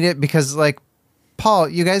didn't need it because, like, Paul,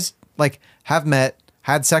 you guys like have met,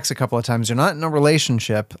 had sex a couple of times. You're not in a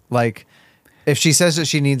relationship. Like, if she says that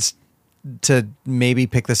she needs to maybe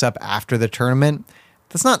pick this up after the tournament,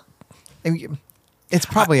 that's not. It's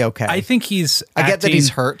probably okay. I think he's. I get that he's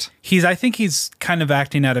hurt. I think he's kind of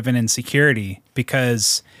acting out of an insecurity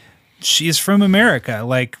because she's from America.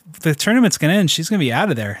 Like, the tournament's going to end, she's going to be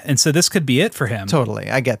out of there, and so this could be it for him.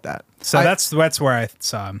 Totally, I get that. So that's where I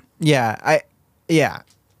saw him. Yeah,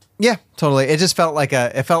 totally. It just felt like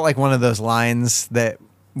one of those lines that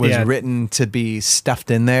was written to be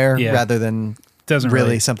stuffed in there rather than doesn't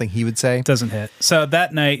really something he would say. Doesn't hit. So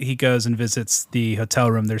that night he goes and visits the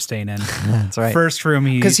hotel room they're staying in. That's right. First room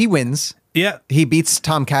because he wins. Yeah. He beats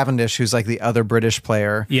Tom Cavendish, who's like the other British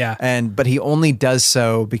player. Yeah. But he only does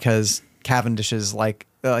so because Cavendish is like,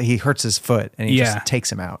 he hurts his foot and he just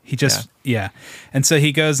takes him out. And so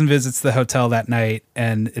he goes and visits the hotel that night,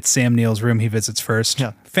 and it's Sam Neill's room he visits first.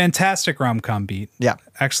 Yeah. Fantastic rom-com beat. Yeah.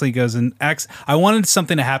 Actually goes and acts. I wanted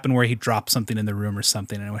something to happen where he dropped something in the room or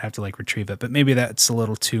something and I would have to like retrieve it, but maybe that's a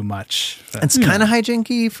little too much. But, it's kind of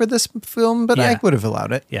hijinky for this film, but I would have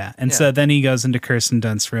allowed it. Yeah. And so then he goes into Kirsten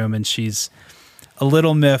Dunst's room and she's a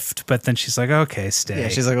little miffed, but then she's like, okay, stay. Yeah,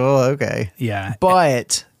 she's like, oh, okay. Yeah.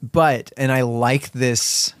 But, and I like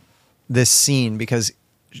this scene because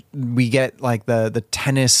we get like the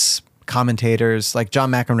tennis commentators, like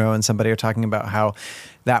John McEnroe and somebody are talking about how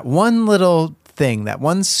that one little thing, that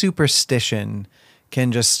one superstition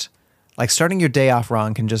can just, like, starting your day off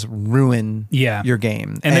wrong can just ruin your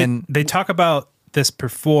game. And they talk about this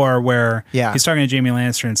before where he's talking to Jamie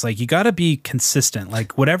Lannister and it's like, you got to be consistent,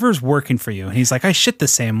 like whatever's working for you. And he's like, I shit the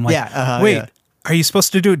same. I'm like, wait, are you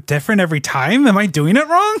supposed to do it different every time? Am I doing it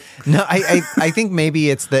wrong? No, I think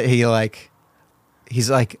maybe it's that he's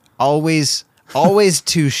like always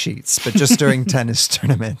 2 sheets, but just during tennis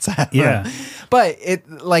tournaments. Yeah. But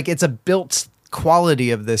it's a built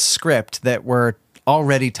quality of this script that we're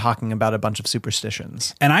already talking about a bunch of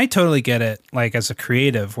superstitions. And I totally get it, like, as a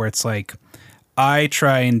creative, where it's like, I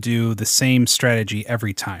try and do the same strategy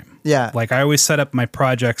every time. Yeah. Like, I always set up my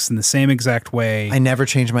projects in the same exact way. I never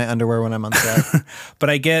change my underwear when I'm on set. But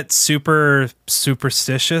I get super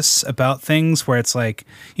superstitious about things where it's like,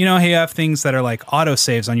 you know, you have things that are like auto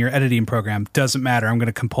saves on your editing program. Doesn't matter. I'm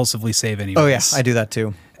going to compulsively save anyways. Oh, yeah. I do that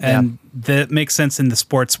too. And that makes sense in the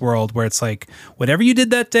sports world where it's like, whatever you did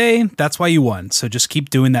that day, that's why you won. So just keep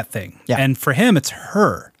doing that thing. Yeah. And for him, it's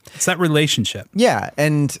her. It's that relationship. Yeah.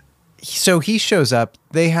 And so he shows up.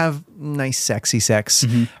 They have nice, sexy sex.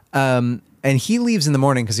 Mm-hmm. And he leaves in the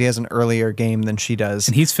morning because he has an earlier game than she does.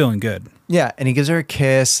 And he's feeling good. Yeah. And he gives her a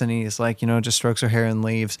kiss and he's like, you know, just strokes her hair and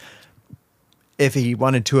leaves. If he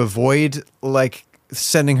wanted to avoid like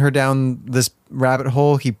sending her down this rabbit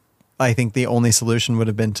hole, I think the only solution would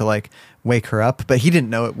have been to like wake her up, but he didn't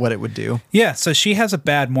know what it would do. Yeah. So she has a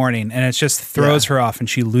bad morning and it just throws her off and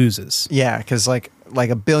she loses. Yeah. Because like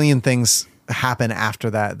a billion things happen after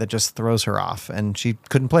that just throws her off and she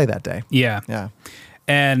couldn't play that day. Yeah.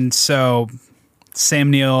 And so Sam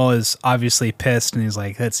Neill is obviously pissed and he's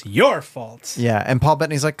like, that's your fault. Yeah. And Paul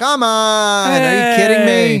Bettany's like, come on, are you kidding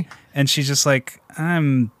me? And she's just like,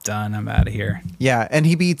 I'm done. I'm out of here. Yeah. And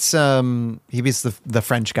he beats the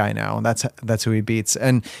French guy now. That's who he beats.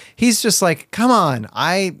 And he's just like, come on.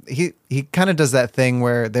 He kind of does that thing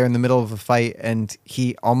where they're in the middle of a fight and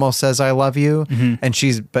he almost says, I love you. Mm-hmm. And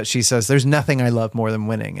she says, there's nothing I love more than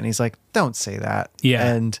winning. And he's like, don't say that.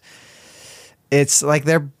 Yeah. And it's like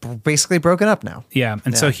they're basically broken up now. Yeah.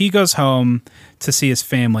 And so he goes home to see his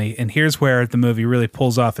family. And here's where the movie really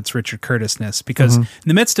pulls off its Richard Curtis-ness. Because in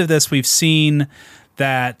the midst of this, we've seen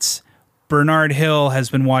that Bernard Hill has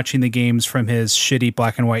been watching the games from his shitty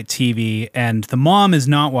black and white TV. And the mom is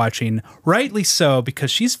not watching, rightly so, because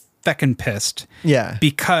she's feckin' pissed. Yeah.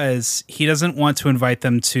 Because he doesn't want to invite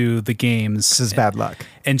them to the games. This is bad luck.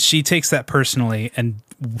 And she takes that personally, and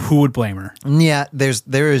who would blame her? Yeah,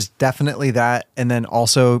 there is definitely that. And then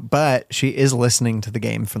also, but she is listening to the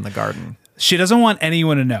game from the garden. She doesn't want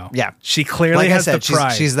anyone to know. Yeah. She clearly has the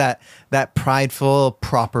pride. She's that prideful,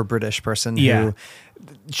 proper British person who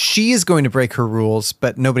she is going to break her rules,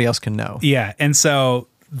 but nobody else can know. Yeah. And so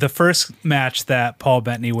the first match that Paul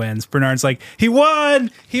Bettany wins, Bernard's like, he won.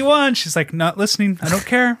 She's like, not listening. I don't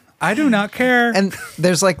care. I do not care. And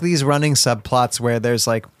there's like these running subplots where there's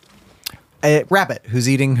like a rabbit who's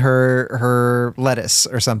eating her lettuce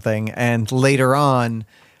or something. And later on,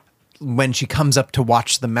 when she comes up to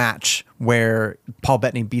watch the match where Paul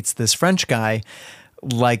Bettany beats this French guy,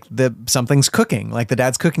 like something's cooking, like the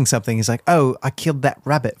dad's cooking something. He's like, "Oh, I killed that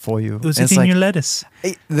rabbit for you." It was eating your lettuce.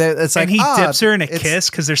 It's like, and he dips her in a kiss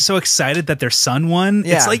because they're so excited that their son won.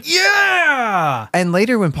 Yeah. It's like, yeah. And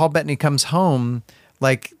later when Paul Bettany comes home,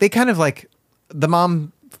 like they kind of like the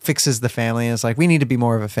mom fixes the family and is like, we need to be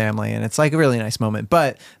more of a family. And it's like a really nice moment.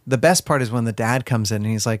 But the best part is when the dad comes in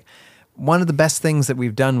and he's like, one of the best things that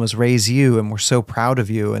we've done was raise you, and we're so proud of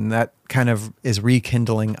you. And that kind of is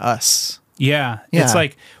rekindling us. Yeah. It's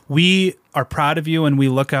like, we are proud of you and we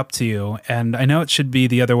look up to you. And I know it should be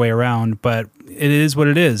the other way around, but it is what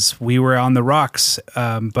it is. We were on the rocks,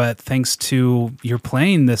 but thanks to your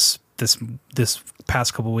playing this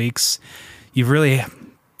past couple weeks, you've really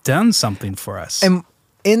done something for us. And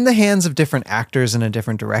in the hands of different actors and a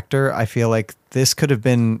different director, I feel like this could have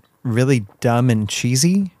been really dumb and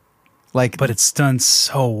cheesy. But it's done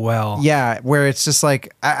so well. Yeah, where it's just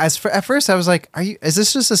like, at first I was like, is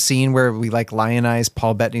this just a scene where we like lionize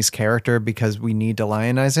Paul Bettany's character because we need to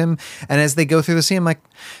lionize him? And as they go through the scene, I'm like,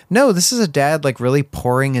 no, this is a dad like really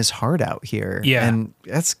pouring his heart out here. Yeah. And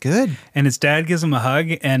that's good. And his dad gives him a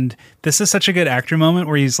hug, and this is such a good actor moment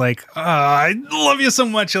where he's like, oh, I love you so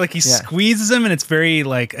much. Like he squeezes him, and it's very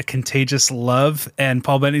like a contagious love. And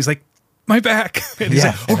Paul Bettany's like, my back. And he's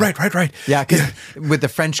like, oh, right. Yeah, because with the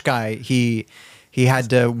French guy, he had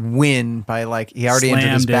to win by like, he already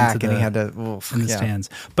injured his back and he had to in the stands.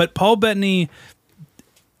 But Paul Bettany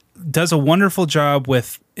does a wonderful job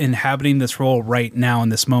with inhabiting this role right now in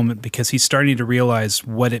this moment, because he's starting to realize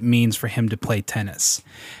what it means for him to play tennis.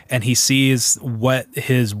 And he sees what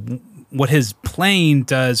his playing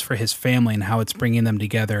does for his family and how it's bringing them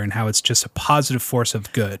together and how it's just a positive force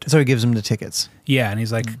of good. So he gives him the tickets. Yeah. And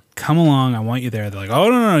he's like, come along. I want you there. They're like, oh,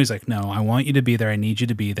 no. He's like, no, I want you to be there. I need you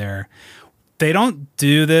to be there. They don't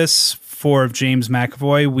do this for James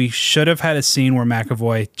McAvoy. We should have had a scene where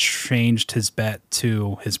McAvoy changed his bet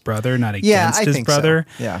to his brother, not against his brother.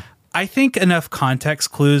 So. Yeah. I think enough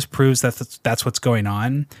context clues proves that that's what's going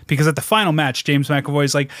on, because at the final match, James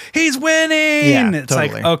McAvoy's like, he's winning. Yeah, it's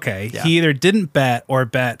totally. like, okay, he either didn't bet or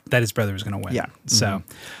bet that his brother was going to win. Yeah. So,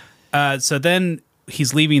 so then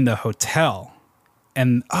he's leaving the hotel,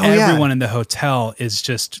 and everyone in the hotel is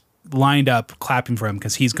just lined up clapping for him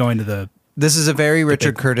because he's going to the. This is a very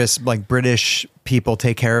Richard Curtis, like British people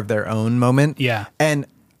take care of their own moment. Yeah. And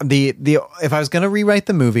the if I was going to rewrite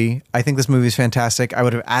the movie, I think this movie is fantastic. I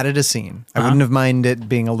would have added a scene. I wouldn't have minded it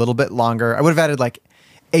being a little bit longer. I would have added like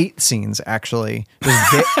 8 scenes actually.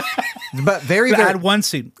 But very add one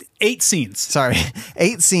scene. 8 scenes. Sorry.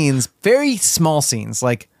 8 scenes, very small scenes,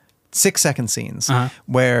 like 6-second scenes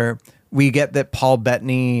where we get that Paul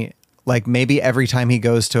Bettany, like maybe every time he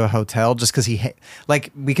goes to a hotel, just because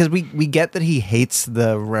because we get that he hates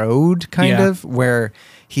the road kind of, where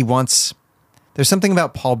he wants. There's something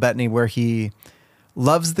about Paul Bettany where he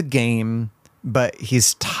loves the game, but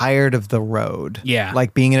he's tired of the road. Yeah.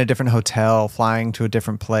 Like being in a different hotel, flying to a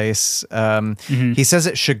different place. He says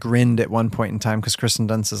it chagrined at one point in time because Kirsten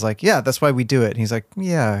Dunst is like, yeah, that's why we do it. And he's like,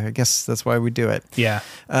 yeah, I guess that's why we do it. Yeah.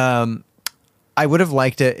 I would have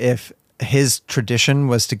liked it if his tradition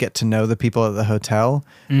was to get to know the people at the hotel,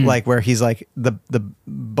 like where he's like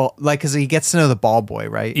because he gets to know the ball boy,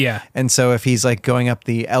 right? Yeah. And so if he's like going up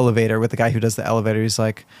the elevator with the guy who does the elevator, he's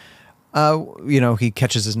like, he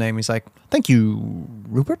catches his name. He's like, thank you,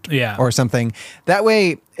 Rupert. Yeah. Or something. That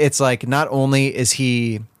way it's like, not only is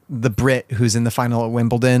he the Brit who's in the final at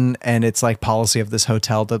Wimbledon and it's like policy of this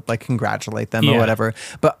hotel to like congratulate them or whatever,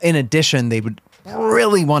 but in addition, they would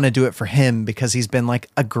really want to do it for him because he's been like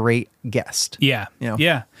a great guest. Yeah.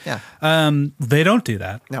 Yeah. They don't do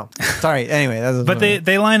that. No. Sorry. Anyway. But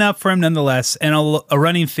they line up for him nonetheless. And a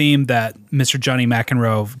running theme that Mr. Johnny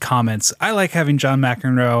McEnroe comments, I like having John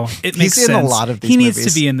McEnroe. It makes sense. He's in a lot of these movies. He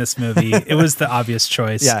needs to be in this movie. It was the obvious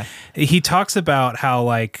choice. Yeah. He talks about how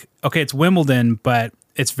like, okay, it's Wimbledon, but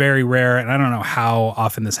it's very rare, and I don't know how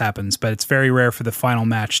often this happens, but it's very rare for the final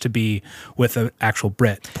match to be with an actual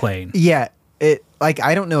Brit playing. Yeah,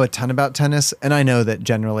 I don't know a ton about tennis, and I know that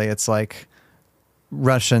generally it's like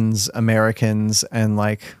Russians, Americans, and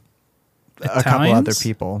like a couple other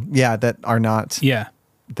people. Yeah, that are not. Yeah.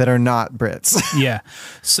 That are not Brits. Yeah.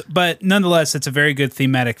 So, but nonetheless, it's a very good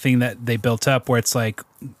thematic thing that they built up where it's like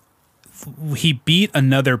he beat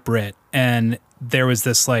another Brit and there was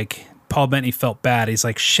this like Paul Bettany felt bad. He's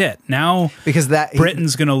like, shit, now because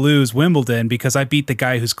Britain's going to lose Wimbledon because I beat the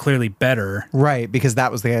guy who's clearly better. Right. Because that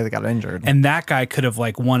was the guy that got injured. And that guy could have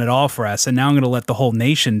like won it all for us. And now I'm going to let the whole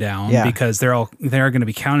nation down because they're going to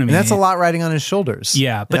be counting me. And that's a lot riding on his shoulders.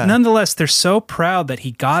 Yeah. But nonetheless, they're so proud that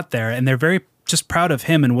he got there and they're very just proud of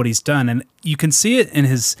him and what he's done. And you can see it in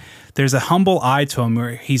there's a humble eye to him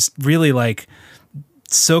where he's really like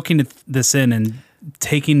soaking this in and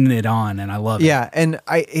taking it on. And I love it. Yeah. And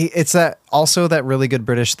it's also that really good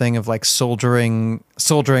British thing of like soldiering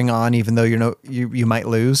on, even though you might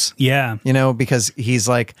lose. Yeah. Because he's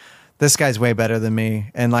like, this guy's way better than me.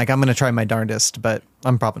 And like, I'm going to try my darndest, but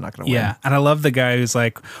I'm probably not going to win. Yeah. And I love the guy who's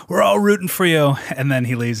like, we're all rooting for you. And then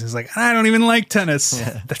he leaves. He's like, I don't even like tennis.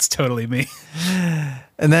 Yeah. That's totally me.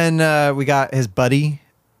 And then we got his buddy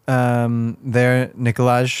there,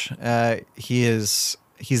 Nikolaj.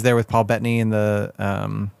 He's there with Paul Bettany in the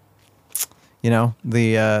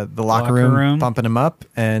locker room, bumping him up.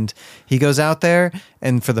 And he goes out there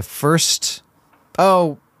and for the first,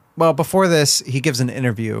 before this, he gives an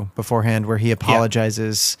interview beforehand where he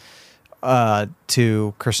apologizes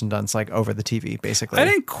to Kirsten Dunst, like over the TV, basically. I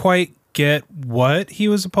didn't quite get what he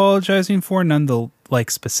was apologizing for,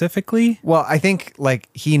 specifically. Well, I think like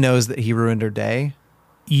he knows that he ruined her day.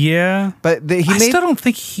 Yeah, but I still don't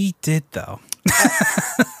think he did though.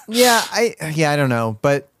 I don't know,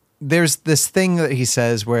 but there's this thing that he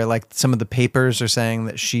says where like some of the papers are saying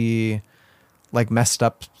that she like messed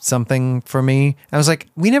up something for me. And I was like,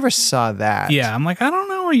 we never saw that. Yeah, I'm like, I don't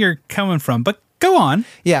know where you're coming from, but go on.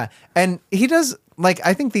 Yeah, and he does like,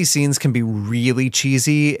 I think these scenes can be really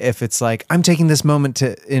cheesy if it's like, I'm taking this moment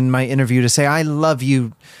in my interview to say I love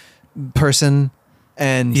you, person.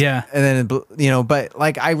 And then but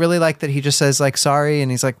like I really like that he just says like sorry, and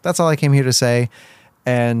he's like, that's all I came here to say.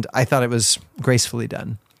 And I thought it was gracefully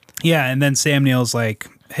done. Yeah, and then Sam Neill's like,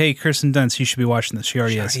 hey, Kirsten Dunst, you should be watching this. She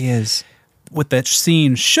already is. He is. What that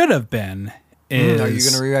scene should have been is... Are you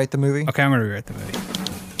going to rewrite the movie? Okay, I'm going to rewrite the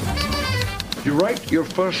movie. You write your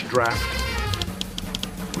first draft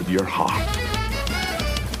with your heart.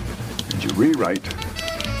 And you rewrite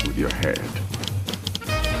with your head.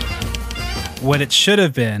 What it should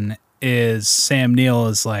have been is Sam Neill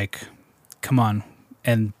is like, come on,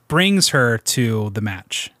 and brings her to the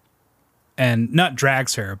match. And not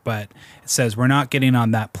drags her, but it says, we're not getting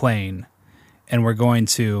on that plane and we're going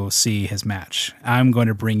to see his match. I'm going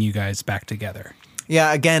to bring you guys back together.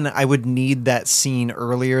 Yeah, again, I would need that scene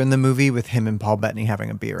earlier in the movie with him and Paul Bettany having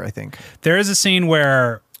a beer, I think. There is a scene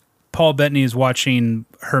where Paul Bettany is watching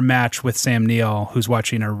her match with Sam Neill, who's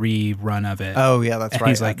watching a rerun of it. Oh, yeah, that's right.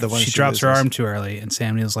 He's like, she drops her arm too early, and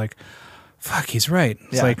Sam Neill's like, fuck, he's right.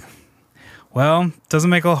 It's like, well, doesn't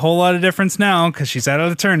make a whole lot of difference now because she's out of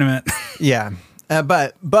the tournament. Yeah.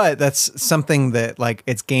 But that's something that like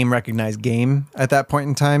it's game recognized game at that point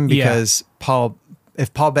in time because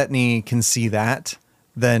if Paul Bettany can see that,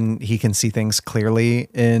 then he can see things clearly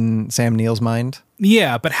in Sam Neill's mind.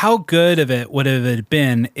 Yeah, but how good of it would have it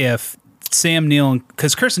been if Sam Neill,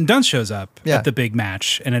 because Kirsten Dunst shows up at the big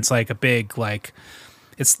match, and it's like a big, like,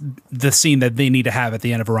 it's the scene that they need to have at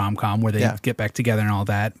the end of a rom-com where they get back together and all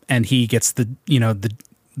that, and he gets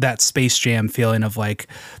that Space Jam feeling of like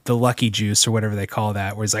the lucky juice or whatever they call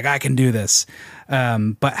that, where he's like, I can do this.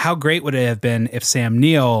 But how great would it have been if Sam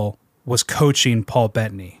Neill was coaching Paul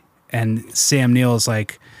Bettany, and Sam Neill is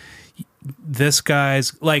like, this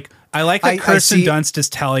guy's like, I like that Kirsten Dunst is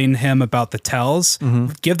telling him about the tells.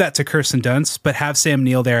 Mm-hmm. Give that to Kirsten Dunst, but have Sam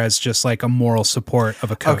Neill there as just like a moral support of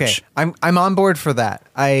a coach. Okay, I'm on board for that.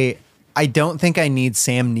 I don't think I need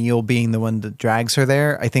Sam Neill being the one that drags her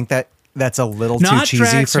there. I think that's a little too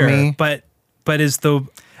cheesy for me. But is the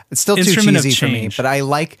it's still too cheesy for me. But I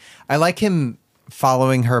like him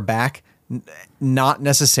following her back, not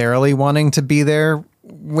necessarily wanting to be there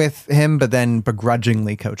with him, but then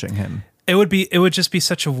begrudgingly coaching him. It would just be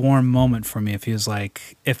such a warm moment for me if he was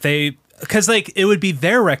like, because like it would be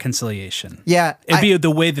their reconciliation. Yeah. It'd be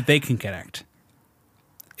the way that they can connect.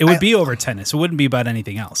 It would be over tennis. It wouldn't be about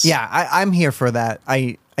anything else. Yeah, I'm here for that.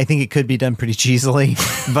 I think it could be done pretty cheesily,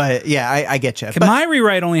 but yeah, I get you. My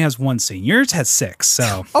rewrite only has one scene. Yours has 6,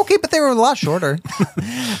 so. Okay, but they were a lot shorter.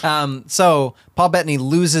 So Paul Bettany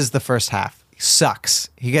loses the first half. sucks.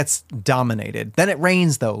 He gets dominated. Then it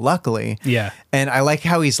rains though, luckily. Yeah. And I like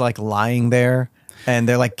how he's like lying there and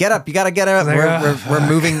they're like, get up, you got to get up. We're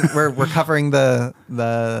moving, we're covering the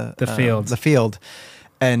field. The field.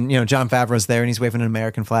 And, John Favreau's there and he's waving an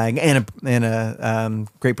American flag and a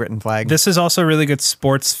Great Britain flag. This is also really good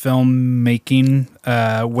sports filmmaking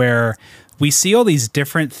where we see all these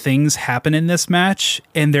different things happen in this match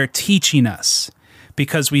and they're teaching us.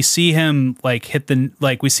 Because we see him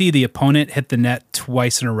we see the opponent hit the net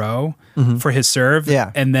twice in a row for his serve.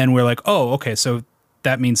 Yeah. And then we're like, oh, okay, so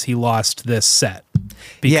that means he lost this set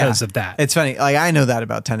because of that. It's funny. Like, I know that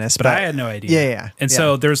about tennis. But I had no idea. Yeah. And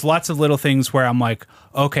so there's lots of little things where I'm like,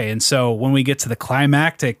 okay. And so when we get to the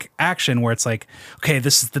climactic action where it's like, okay,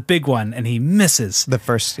 this is the big one. And he misses. The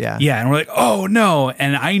first, yeah. Yeah. And we're like, oh, no.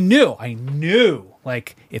 And I knew.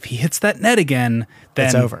 Like, if he hits that net again, then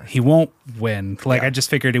it's over. He won't win. Like, I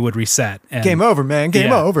just figured it would reset. And, Game over, man.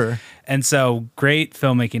 Game over. And so, great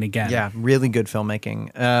filmmaking again. Yeah, really good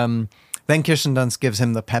filmmaking. Then Kirsten Dunst gives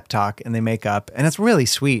him the pep talk, and they make up, and it's really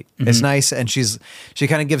sweet. Mm-hmm. It's nice, and she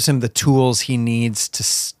kind of gives him the tools he needs to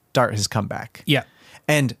start his comeback. Yeah.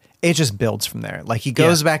 And it just builds from there. Like, he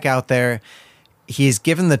goes back out there. He's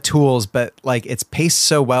given the tools, but like it's paced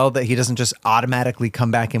so well that he doesn't just automatically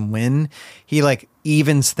come back and win. He like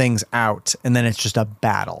evens things out, and then it's just a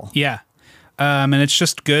battle. Yeah. And it's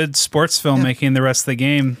just good sports filmmaking the rest of the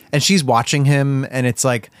game. And she's watching him, and it's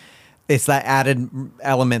like, it's that added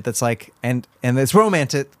element that's like, and it's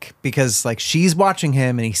romantic because like she's watching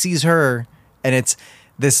him and he sees her, and it's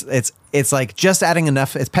like just adding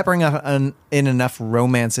enough, it's peppering up in enough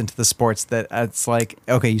romance into the sports that it's like,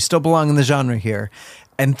 okay, you still belong in the genre here.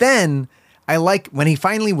 And then I like when he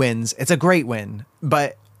finally wins, it's a great win,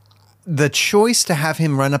 but the choice to have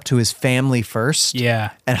him run up to his family first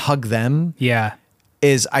and hug them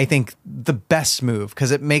is, I think, the best move because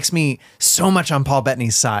it makes me so much on Paul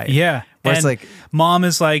Bettany's side. Yeah. Where it's like, mom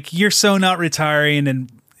is like, you're so not retiring,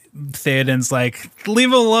 and Theoden's like, leave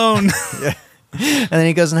him alone. Yeah. And then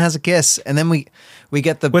he goes and has a kiss, and then we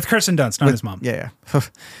get the with Kirsten Dunst, not his mom. Yeah.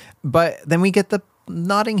 But then we get the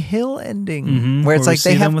Notting Hill ending where it's like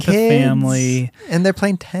they have with kids, a family, and they're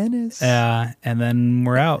playing tennis. And then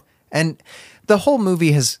we're out. And the whole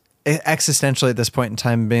movie has existentially at this point in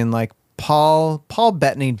time been like, Paul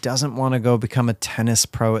Bettany doesn't want to go become a tennis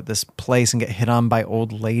pro at this place and get hit on by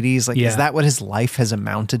old ladies. Like, is that what his life has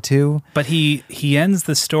amounted to? But he ends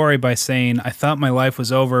the story by saying, I thought my life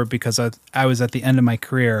was over because I was at the end of my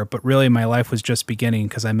career, but really my life was just beginning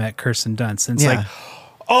because I met Kirsten Dunst. And it's like,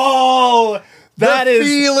 oh, that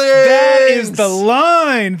is the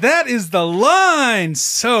line. That is the line.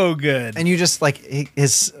 So good. And you just like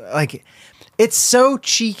his like. It's so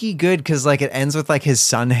cheeky good because like it ends with like his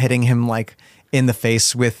son hitting him like in the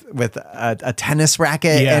face with a tennis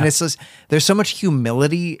racket, and it's just, there's so much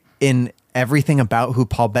humility in everything about who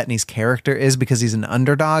Paul Bettany's character is because he's an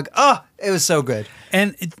underdog. Oh, it was so good.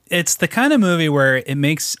 And it's the kind of movie where it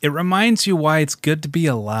reminds you why it's good to be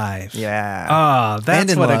alive. Yeah. Oh,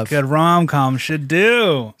 that's what a good rom-com should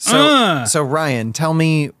do. So Ryan, tell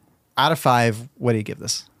me, out of 5, what do you give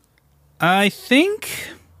this? I think,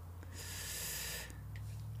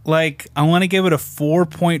 like, I want to give it a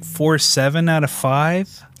 4.47 out of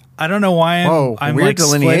 5. I don't know why I'm like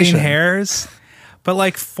splitting hairs, but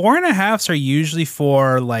like 4.5s are usually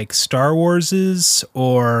for like Star Wars's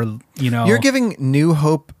or, You're giving New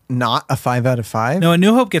Hope not a 5 out of 5? No, A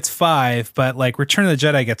New Hope gets 5, but like Return of the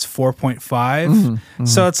Jedi gets 4.5.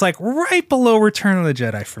 So it's like right below Return of the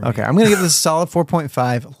Jedi for me. Okay, I'm going to give this a solid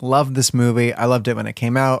 4.5. Love this movie. I loved it when it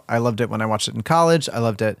came out. I loved it when I watched it in college. I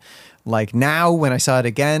loved it like now when I saw it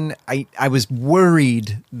again. I was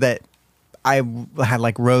worried that I had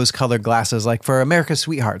like rose-colored glasses, like for America's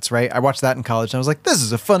Sweethearts, right? I watched that in college, and I was like, this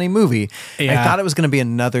is a funny movie. Yeah. I thought it was going to be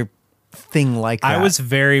another thing like that. I was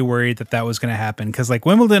very worried that was going to happen because like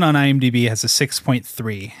Wimbledon on IMDb has a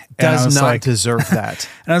 6.3. Does not deserve that.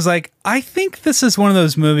 And I was like, I think this is one of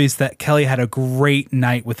those movies that Kelly had a great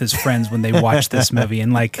night with his friends when they watched this movie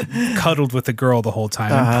and like cuddled with the girl the whole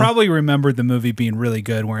time and probably remembered the movie being really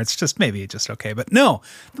good where it's just maybe just okay. But no,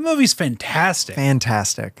 the movie's fantastic.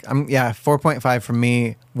 Fantastic. 4.5 from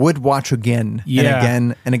me. Would watch again and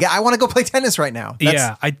again and again. I want to go play tennis right now.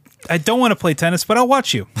 I don't want to play tennis, but I'll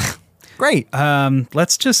watch you. Great.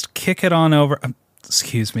 Let's just kick it on over.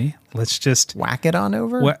 Excuse me. Let's just whack it on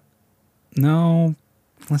over. No.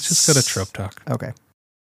 Let's just go to Trope Talk. Okay.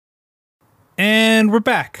 And we're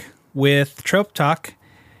back with Trope Talk.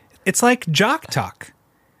 It's like Jock Talk.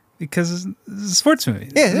 Because it's a sports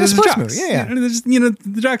movie. Yeah, it's a There's sports jocks. movie. Yeah. There's,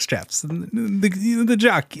 the jock straps, and the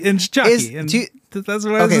jockey, that's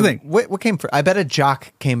what I was thinking. What came first? I bet a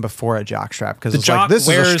jock came before a jock strap because it's jock like, this is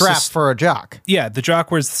a wears strap for a jock. Yeah, the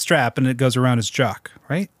jock wears the strap and it goes around his jock,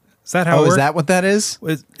 right? Is that how it works? Is that what that is?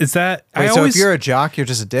 Is that... Wait, so if you're a jock, you're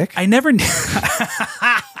just a dick? I never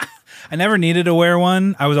needed to wear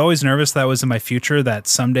one. I was always nervous that was in my future, that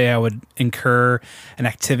someday I would incur an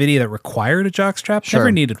activity that required a jock strap. Sure.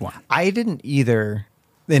 Never needed one. I didn't either.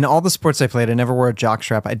 In all the sports I played, I never wore a jock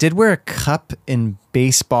strap. I did wear a cup in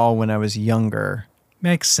baseball when I was younger.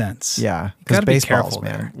 Makes sense. Yeah, because baseball's, be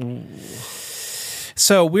careful man. there.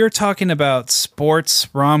 So we're talking about sports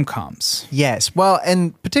rom-coms. Yes. Well,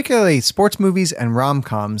 and particularly sports movies and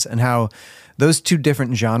rom-coms, and how those two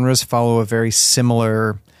different genres follow a very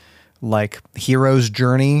similar, like, hero's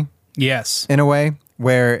journey. Yes. In a way,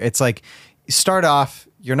 where it's like you start off,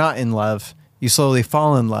 you're not in love, you slowly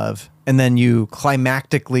fall in love, and then you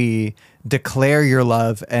climactically declare your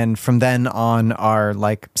love, and from then on are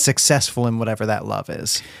like successful in whatever that love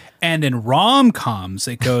is. And in rom-coms,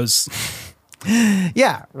 it goes...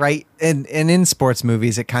 Yeah, right. And in sports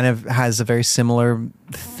movies, it kind of has a very similar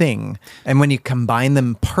thing. And when you combine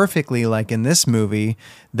them perfectly, like in this movie,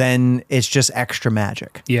 then it's just extra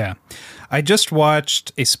magic. Yeah. I just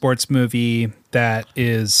watched a sports movie that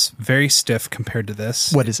is very stiff compared to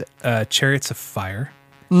this. What is it? Chariots of Fire.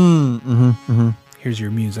 Here's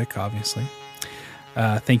your music, obviously.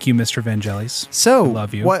 Thank you, Mr. Vangelis. So, I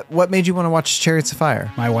love you. What made you want to watch Chariots of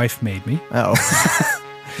Fire? My wife made me. Oh.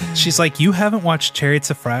 She's like, you haven't watched Chariots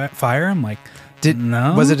of Fire? I'm like,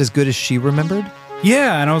 no. Was it as good as she remembered?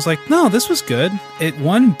 Yeah, and I was like, no, this was good. It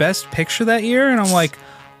won Best Picture that year, and I'm like,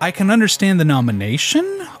 I can understand the nomination.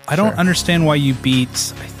 I don't understand why you beat,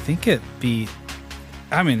 I think it beat,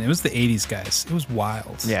 I mean, it was the 80s, guys. It was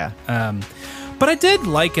wild. Yeah. But I did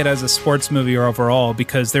like it as a sports movie overall,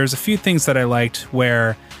 because there's a few things that I liked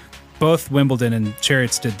where both Wimbledon and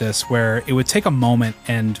Chariots did this, where it would take a moment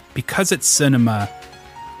and, because it's cinema,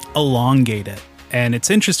 elongate it. And it's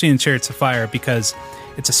interesting in Chariots of Fire because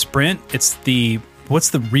it's a sprint. It's what's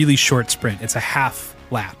the really short sprint? It's a half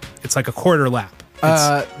lap. It's like a quarter lap.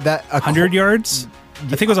 It's 100 yards? I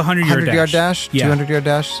think it was a 100-yard dash. 100-yard dash? Yeah. 200-yard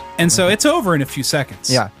dash? And so it's over in a few seconds.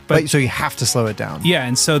 Yeah. But so you have to slow it down. Yeah,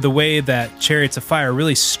 and so the way that Chariots of Fire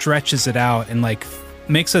really stretches it out and like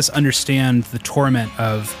makes us understand the torment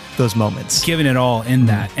of those moments, giving it all in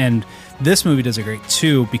that. And this movie does it great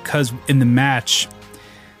too, because in the match,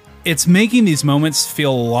 it's making these moments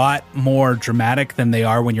feel a lot more dramatic than they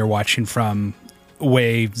are when you're watching from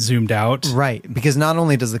way zoomed out. Right. Because not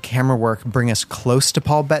only does the camera work bring us close to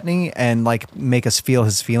Paul Bettany and like make us feel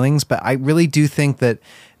his feelings, but I really do think that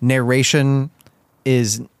narration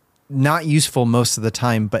is not useful most of the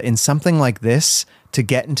time, but in something like this, to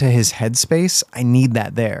get into his headspace, I need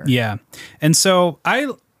that there. Yeah. And so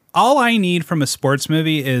all I need from a sports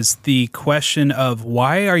movie is the question of,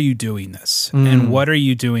 why are you doing this? And what are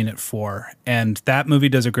you doing it for? And that movie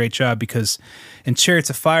does a great job, because in Chariots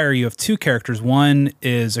of Fire, you have two characters. One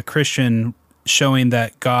is a Christian showing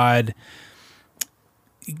that God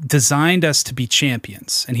designed us to be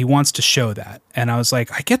champions, and he wants to show that. And I was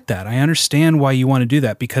like, I get that. I understand why you want to do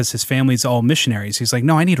that, because his family's all missionaries. He's like,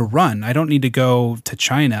 no, I need to run. I don't need to go to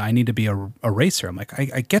China. I need to be a racer. I'm like,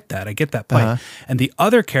 I get that. I get that point. And the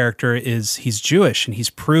other character he's Jewish, and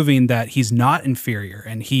he's proving that he's not inferior,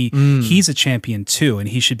 and he's a champion too, and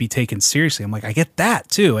he should be taken seriously. I'm like, I get that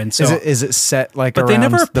too. And so is it set like but around they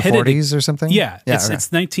never the 40s or something? Yeah, it's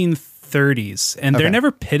 1930s, and they're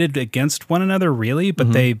never pitted against one another really,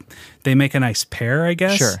 but they make a nice pair, I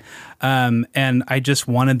guess. Sure. And I just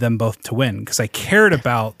wanted them both to win because I cared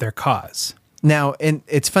about their cause. Now,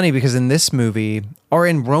 it's funny because in this movie, or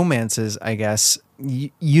in romances, I guess,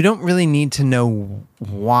 you don't really need to know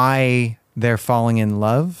why they're falling in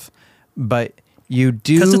love, but you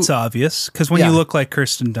do. Because it's obvious. Because when you look like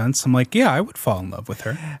Kirsten Dunst, I'm like, yeah, I would fall in love with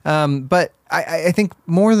her. But I think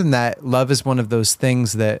more than that, love is one of those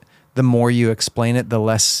things that the more you explain it, the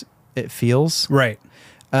less it feels. Right.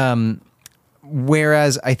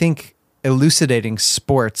 Whereas I think elucidating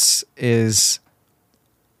sports it's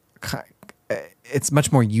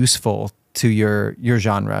much more useful to your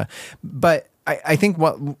genre. But I think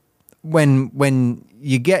when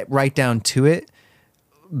you get right down to it,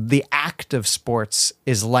 the act of sports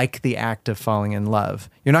is like the act of falling in love.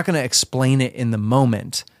 You're not going to explain it in the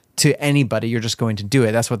moment to anybody. You're just going to do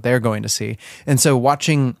it. That's what they're going to see. And so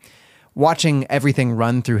watching everything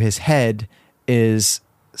run through his head is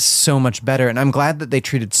so much better. And I'm glad that they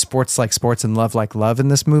treated sports like sports and love like love in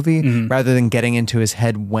this movie, rather than getting into his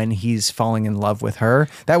head when he's falling in love with her.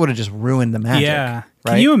 That would have just ruined the magic. Yeah.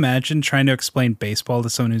 Right? Can you imagine trying to explain baseball to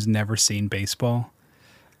someone who's never seen baseball?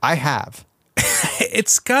 I have.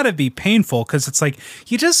 It's got to be painful because it's like,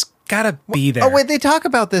 you just got to be there. Oh, wait, they talk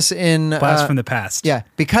about this in Blast from the Past. Yeah,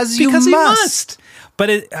 because you must. But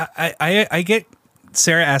I get,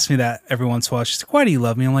 Sarah asks me that every once in a while. She's like, why do you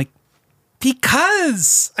love me? I'm like,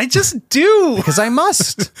 because I just do. Because I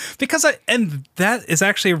must. And that is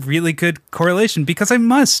actually a really good correlation. Because I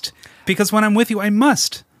must. Because when I'm with you, I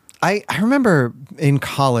must. I remember in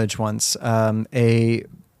college once,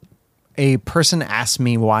 a person asked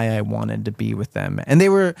me why I wanted to be with them, and they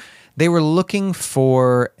were looking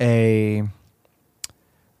for they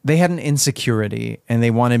had an insecurity, and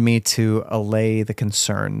they wanted me to allay the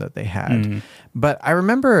concern that they had. But I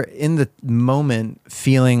remember in the moment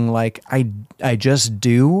feeling like I just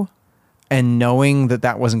do, and knowing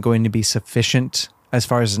that wasn't going to be sufficient as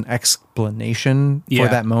far as an explanation for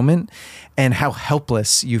that moment, and how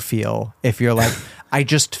helpless you feel if you're like, I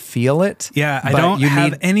just feel it. Yeah, I don't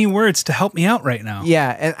have any words to help me out right now.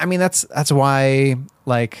 Yeah, and I mean that's why,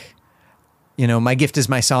 like, you know, my gift is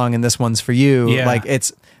my song, and this one's for you. Yeah. Like,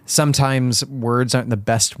 it's sometimes words aren't the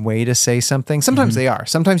best way to say something. Sometimes they are.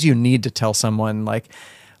 Sometimes you need to tell someone, like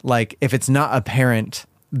if it's not apparent,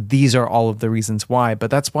 these are all of the reasons why. But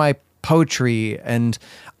that's why poetry and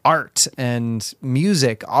art and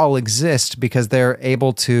music all exist, because they're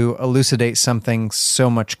able to elucidate something so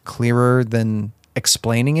much clearer than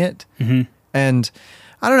explaining it. And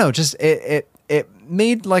I don't know, just it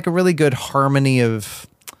made like a really good harmony of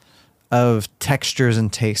textures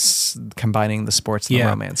and tastes, combining the sports and the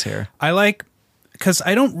romance here. I like, because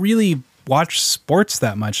I don't really watch sports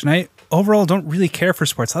that much, and I overall don't really care for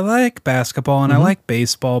sports. I like basketball and I like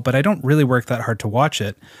baseball, but I don't really work that hard to watch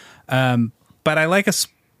it. But I like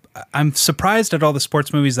I'm surprised at all the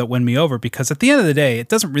sports movies that win me over, because at the end of the day, it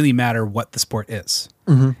doesn't really matter what the sport is.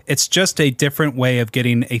 It's just a different way of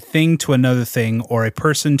getting a thing to another thing, or a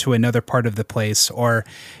person to another part of the place, or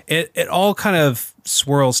it all kind of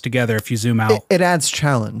swirls together if you zoom out. It adds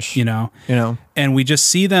challenge, you know, and we just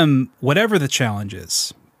see them, whatever the challenge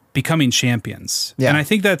is, becoming champions. Yeah. And I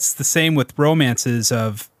think that's the same with romances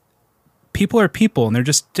of people are people, and they're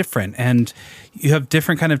just different, and you have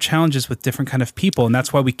different kind of challenges with different kind of people, and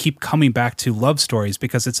that's why we keep coming back to love stories,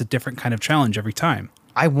 because it's a different kind of challenge every time.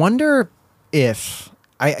 I wonder if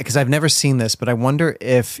because I've never seen this, but I wonder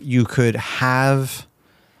if you could have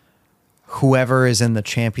whoever is in the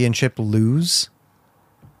championship lose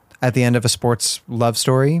at the end of a sports love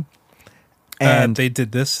story. And they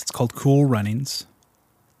did this. It's called Cool Runnings.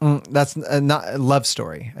 That's not a love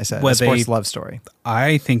story. I said a sports love story.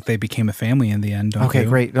 I think they became a family in the end. Okay,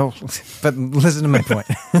 great. No, but listen to my point.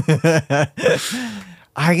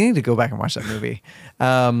 I need to go back and watch that movie.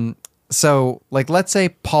 So, like, let's say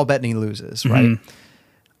Paul Bettany loses, right?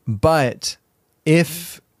 But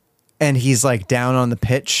and he's like down on the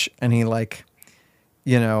pitch, and he, like,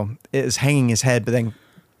 you know, is hanging his head, but then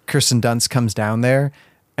Kirsten Dunst comes down there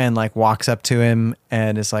and like walks up to him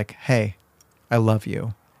and is like, "Hey, I love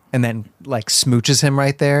you." And then like smooches him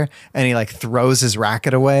right there, and he like throws his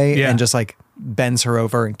racket away and just like bends her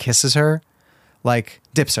over and kisses her, like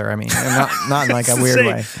dips her. I mean, not in like a weird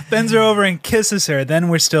way. Bends her over and kisses her. Then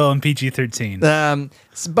we're still on PG-13.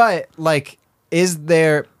 But like, is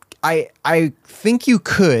there? I think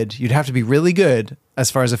you'd have to be really good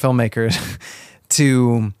as far as a filmmaker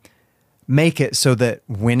to make it so that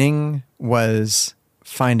winning was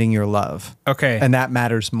finding your love. Okay. And that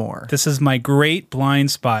matters more. This is my great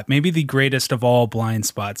blind spot. Maybe the greatest of all blind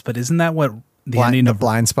spots, but isn't that what the ending of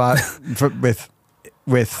blind spot with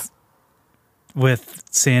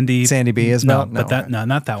Sandy B as well? No, but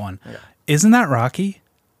not that one. Okay. Isn't that Rocky?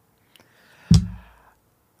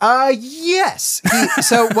 Yes.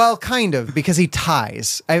 Well, kind of, because he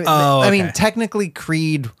ties. I mean, technically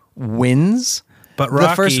Creed wins. But Rocky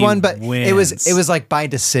the first one, but wins. it was like by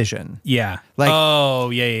decision. Yeah. Like,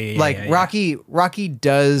 yeah. Rocky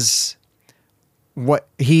does what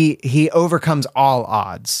he overcomes all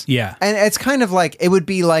odds. Yeah. And it's kind of like, it would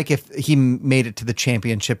be like if he made it to the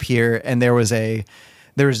championship here and there was a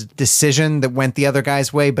decision that went the other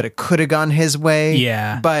guy's way, but it could have gone his way.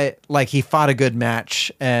 Yeah. But like, he fought a good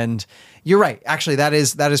match, and you're right. Actually, that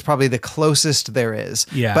is probably the closest there is.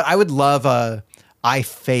 Yeah. But I would love I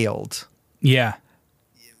failed. Yeah.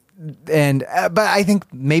 And but I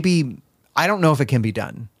think maybe, I don't know if it can be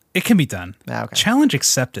done. It can be done. Okay. Challenge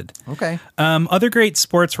accepted. Okay. Other great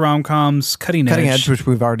sports rom-coms, Cutting Edge, which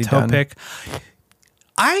we've already done. Pick.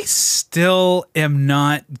 I still am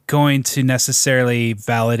not going to necessarily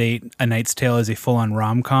validate A Knight's Tale as a full-on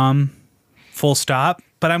rom-com, full stop,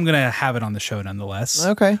 but I'm going to have it on the show nonetheless.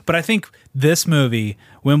 Okay. But I think this movie,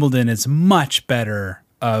 Wimbledon, is much better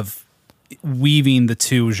of weaving the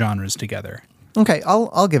two genres together. Okay,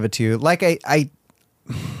 I'll give it to you. Like I'm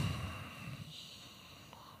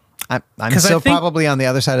still probably on the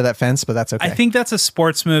other side of that fence, but that's okay. I think that's a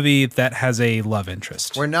sports movie that has a love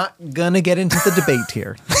interest. We're not gonna get into the debate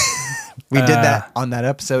here. We did that on that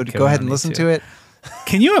episode. Go ahead and listen to it.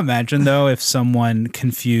 Can you imagine, though, if someone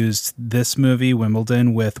confused this movie,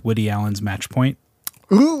 Wimbledon, with Woody Allen's Match Point?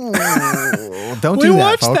 Ooh, don't do that, We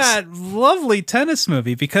watched folks. that lovely tennis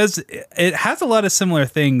movie because it has a lot of similar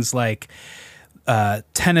things like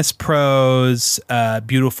tennis pros,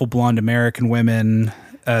 beautiful blonde American women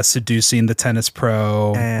seducing the tennis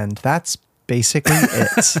pro. And that's basically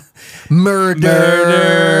it.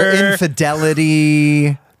 Murder,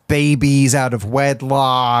 infidelity, babies out of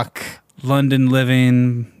wedlock. London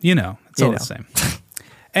living, it's all the same.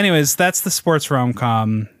 Anyways, that's the sports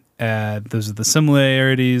rom-com. Those are the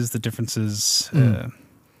similarities, the differences. Yeah,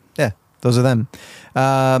 those are them.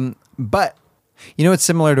 But you know what's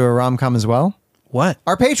similar to a rom-com as well? What?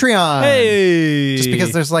 Our Patreon. Hey! Just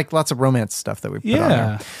because there's like lots of romance stuff that we put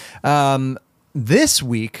on there. This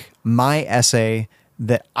week, my essay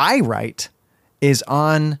that I write is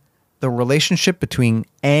on the relationship between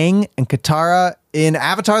Aang and Katara in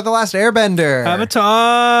Avatar: The Last Airbender.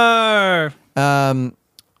 Avatar.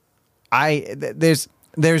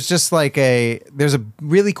 There's just like there's a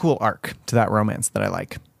really cool arc to that romance that I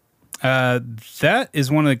like. That is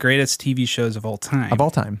one of the greatest TV shows of all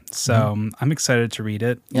time. So I'm excited to read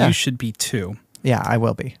it. Yeah. You should be too. Yeah, I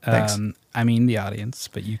will be. Thanks. I mean the audience,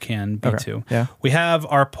 but you can be too. Yeah. We have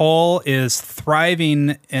our poll is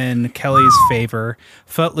thriving in Kelly's favor.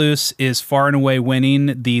 Footloose is far and away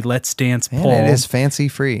winning the Let's Dance poll. And it is fancy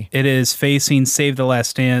free. It is facing Save the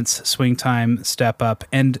Last Dance, Swing Time, Step Up,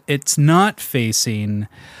 and it's not facing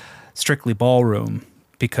Strictly Ballroom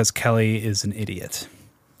because Kelly is an idiot.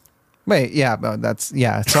 Wait,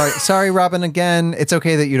 Sorry, Robin. Again, it's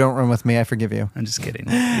okay that you don't run with me. I forgive you. I'm just kidding.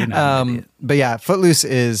 You're not an idiot. But yeah, Footloose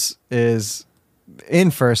is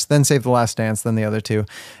in first, then Save the Last Dance, then the other two.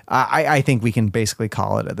 I think we can basically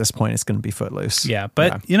call it at this point. It's going to be Footloose. Yeah,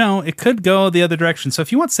 but it could go the other direction. So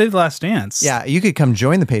if you want Save the Last Dance, yeah, you could come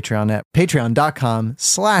join the Patreon at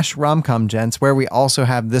patreon.com/romcomgents, where we also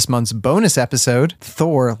have this month's bonus episode,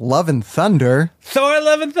 Thor: Love and Thunder. Thor: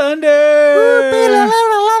 Love and Thunder.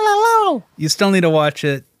 You still need to watch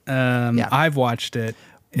it. I've watched it.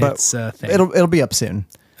 But it's a thing. It'll be up soon.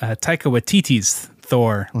 Taika Waititi's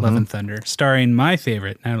Thor: Love and Thunder, starring my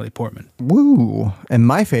favorite Natalie Portman. Woo! And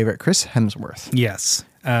my favorite, Chris Hemsworth. Yes,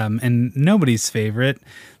 and nobody's favorite,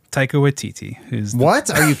 Taika Waititi. Who's what?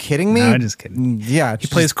 Are you kidding me? No, I'm just kidding. Yeah, he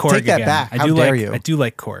plays Korg. Take that again. back. How dare you? I do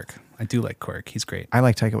like Korg. He's great. I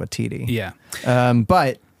like Taika Waititi. Yeah.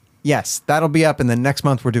 But yes, that'll be up. And then next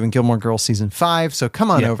month we're doing Gilmore Girls season 5. So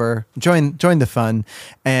come on over, join the fun,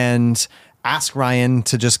 and ask Ryan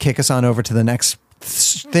to just kick us on over to the next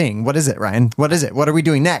thing. What is it, Ryan? What is it? What are we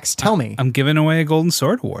doing next? Tell me. I'm giving away a Golden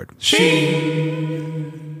Sword Award.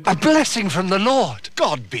 A blessing from the Lord.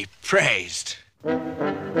 God be praised.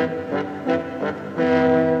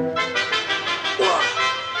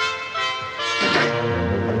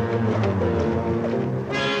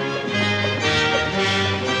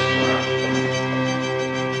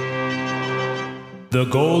 The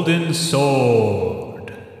Golden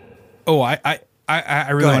Sword. Oh, I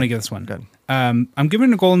really want to give this one. Good. I'm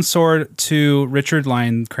giving a Golden Sword to Richard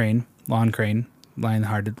Lionhearted Lon Crane. I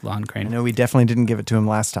know we definitely didn't give it to him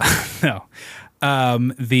last time. No.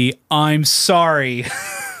 The I'm sorry.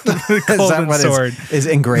 The Is that what Sword is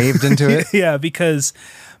engraved into it? Yeah, because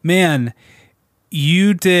man,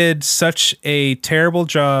 you did such a terrible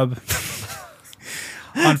job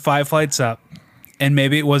on Five Flights Up, and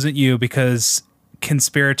maybe it wasn't you because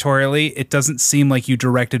conspiratorially, it doesn't seem like you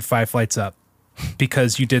directed Five Flights Up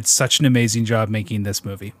because you did such an amazing job making this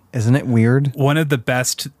movie. Isn't it weird? One of the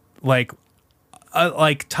best, like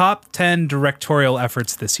top 10 directorial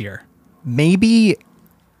efforts this year. Maybe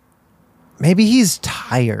he's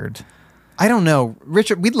tired. I don't know.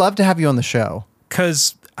 Richard, we'd love to have you on the show.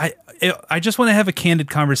 Because I just want to have a candid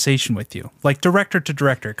conversation with you, like director to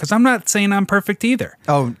director, because I'm not saying I'm perfect either.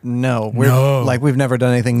 Oh, no. We've never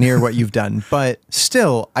done anything near what you've done. But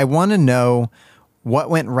still, I want to know what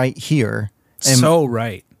went right here.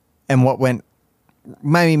 Right. And what went...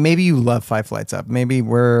 Maybe you love Five Flights Up. Maybe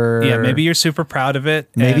maybe you're super proud of it.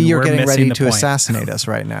 Maybe and you're we're getting missing ready the to point. assassinate us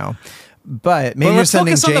right now. But maybe Well, you're let's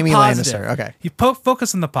sending focus on the Jamie positive. Lannister. Okay. You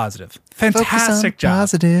focus on the positive. Fantastic job.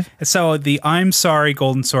 Positive. So the I'm sorry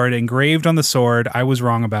golden sword engraved on the sword. I was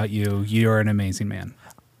wrong about you. You're an amazing man.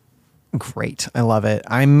 Great. I love it.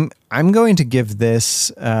 I'm going to give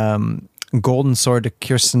this golden sword to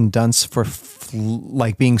Kirsten Dunst for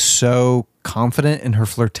like being so confident in her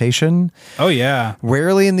flirtation. Oh yeah.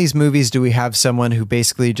 Rarely in these movies do we have someone who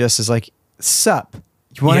basically just is like, "Sup,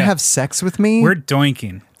 you want to have sex with me?" We're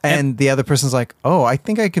doinking. And the other person's like, "Oh, I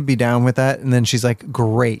think I could be down with that." And then she's like,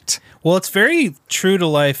 "Great." Well, it's very true to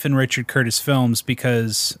life in Richard Curtis films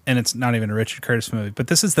because, and it's not even a Richard Curtis movie, but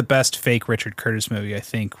this is the best fake Richard Curtis movie I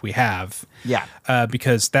think we have. Yeah.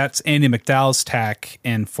 Because that's Andie MacDowell's tack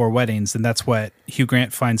in Four Weddings, and that's what Hugh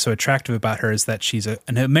Grant finds so attractive about her is that she's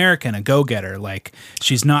an American, a go-getter. Like,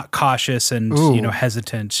 she's not cautious and,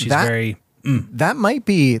 hesitant. She's very...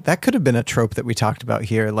 That could have been a trope that we talked about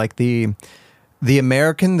here, like the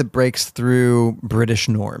American that breaks through British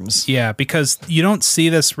norms. Yeah, because you don't see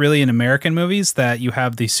this really in American movies that you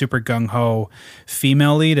have the super gung-ho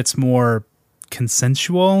female lead. It's more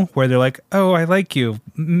consensual where they're like, "Oh, I like you.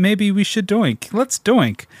 Maybe we should doink. Let's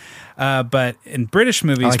doink." But in British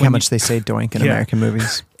movies... I like how much they say doink in American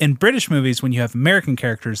movies. In British movies, when you have American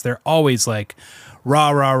characters, they're always like, rah,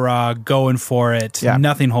 rah, rah, going for it. Yeah.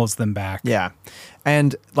 Nothing holds them back. Yeah.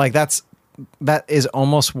 And like that is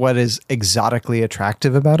almost what is exotically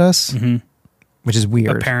attractive about us, which is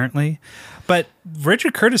weird. Apparently. But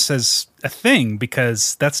Richard Curtis says a thing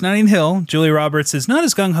because that's Notting Hill. Julia Roberts is not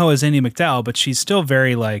as gung-ho as Andie MacDowell, but she's still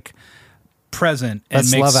very like present. And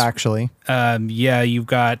That's Love Actually. Yeah, you've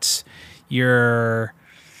got your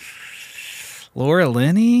Laura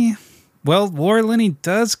Linney. Well, Laura Linney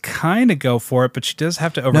does kind of go for it, but she does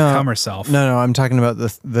have to overcome herself. No, I'm talking about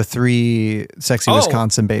the three sexy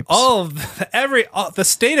Wisconsin babes. The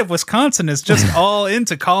state of Wisconsin is just all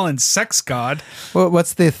into Colin's sex god. Well,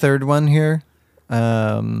 what's the third one here?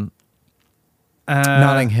 Notting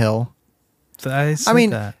Hill.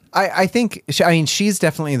 I think she's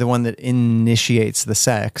definitely the one that initiates the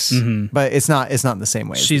sex, but it's not in the same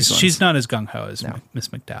way. She's not as gung ho as Miss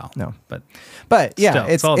McDowell. No, but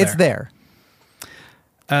yeah, still, it's there.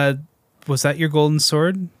 Was that your golden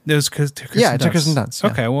sword? It was Kirsten Dunst.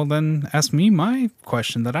 Yeah. Okay, well then ask me my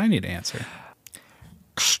question that I need to answer.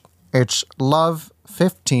 It's Love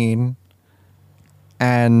 15,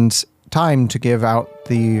 and time to give out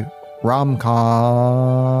the romcom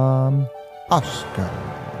Oscar.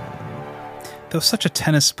 That was such a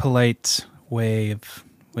tennis polite way of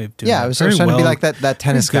doing it. Yeah, I was trying to be like that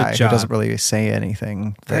tennis guy who doesn't really say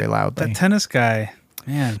anything very loudly. That tennis guy,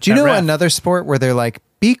 man. Do you know another sport where they're like,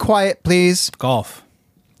 "Be quiet, please"? Golf.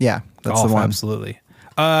 Yeah, that's Golf, the one. Absolutely.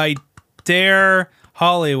 I dare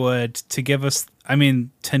Hollywood to give us,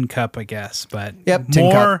 Tin Cup, I guess, but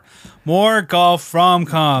more golf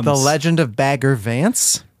rom-coms. The Legend of Bagger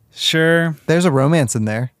Vance? Sure. There's a romance in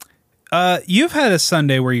there. You've had a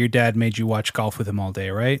Sunday where your dad made you watch golf with him all day,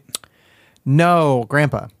 right? No,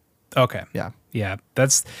 Grandpa. Okay. Yeah. Yeah.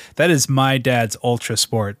 That is my dad's ultra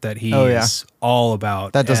sport that he is all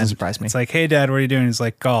about. That doesn't surprise me. It's like, "Hey Dad, what are you doing?" He's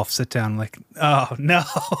like, "Golf, sit down." I'm like, "Oh no."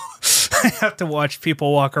 I have to watch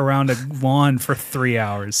people walk around a lawn for 3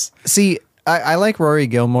 hours. See, I like Rory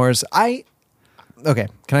Gilmore's. Okay.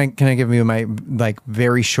 Can I give you my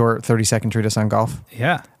very short 30-second treatise on golf?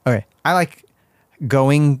 Yeah. Okay. I like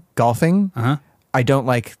going golfing. Uh-huh. I don't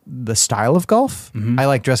like the style of golf. I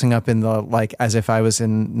like dressing up in as if I was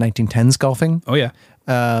in 1910s golfing. Oh yeah.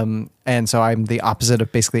 And so I'm the opposite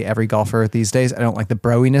of basically every golfer these days. I don't like the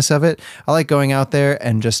broiness of it. I like going out there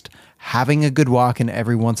and just having a good walk and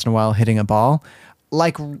every once in a while hitting a ball.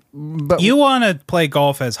 But you want to play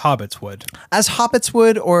golf as hobbits would. As hobbits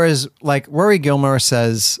would, or as Rory Gilmore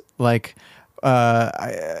says, I'm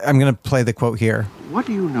going to play the quote here. What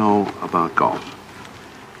do you know about golf?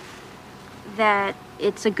 That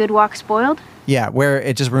it's a good walk spoiled? Yeah, where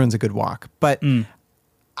it just ruins a good walk. But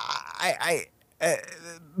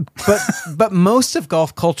but most of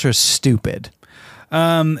golf culture is stupid.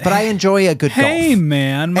 But I enjoy a good golf. Hey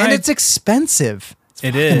man, and it's expensive.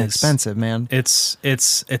 It is expensive, man. It's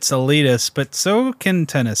elitist, but so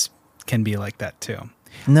tennis can be like that too.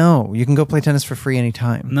 No, you can go play tennis for free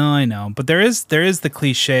anytime. No, I know, but there is the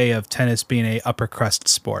cliche of tennis being a upper crust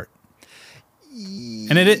sport.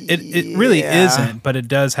 And it really isn't, but it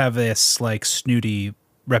does have this snooty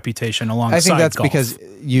reputation alongside I think that's golf. because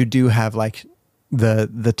you do have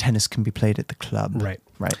the tennis can be played at the club. Right.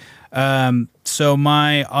 So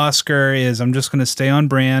my Oscar is, I'm just going to stay on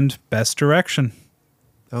brand, Best Direction.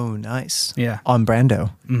 Oh, nice. Yeah. On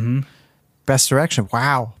Brando. Mm-hmm. Best Direction.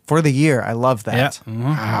 Wow. For the year. I love that. Yeah. Mm-hmm.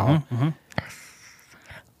 Wow. Mm-hmm.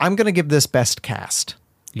 I'm going to give this best cast.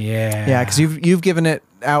 Yeah. Yeah, because you've given it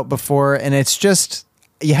out before, and it's just,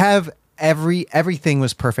 you have everything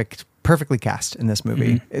was perfectly cast in this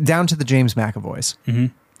movie, down to the James McAvoys.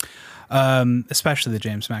 Especially the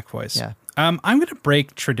James McAvoys. Yeah. I'm going to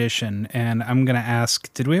break tradition, and I'm going to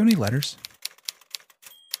ask, did we have any letters?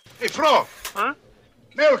 Hey, Flo. Huh?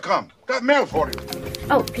 Mail come. Got mail for you.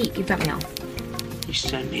 Oh, Pete, you got mail. You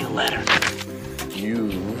sent me a letter.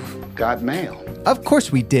 You've got mail. Of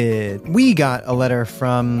course we did. We got a letter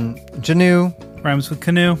from Janu, Rhymes with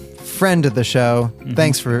canoe. friend of the show.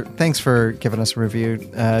 Thanks for giving us a review.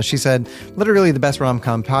 She said, literally the best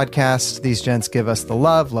rom-com podcast. These gents give us the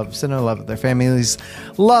love of cinema, love of their families,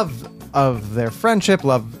 love of their friendship,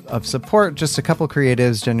 love of support. Just a couple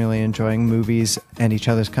creatives genuinely enjoying movies and each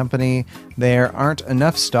other's company. There aren't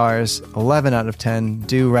enough stars. 11 out of 10.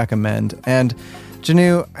 Do recommend. And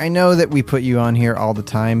Janu, I know that we put you on here all the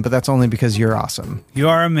time, but that's only because you're awesome. You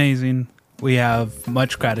are amazing. We have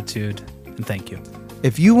much gratitude, and thank you.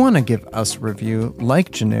 If you want to give us a review like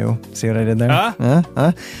Janu, see what I did there?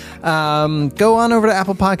 Go on over to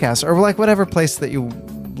Apple Podcasts or like whatever place that you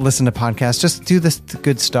listen to podcasts. Just do this to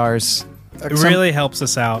good stars. It really helps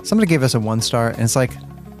us out. Somebody gave us a 1 star, and it's like,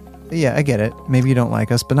 yeah, I get it. Maybe you don't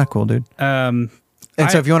like us, but not cool, dude. So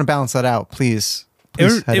if you want to balance that out, please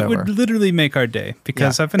head it over. would literally make our day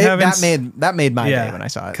because Yeah. I've been having that made my day when I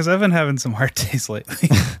saw it. Because I've been having some hard days lately.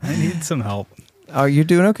 I need some help. Are you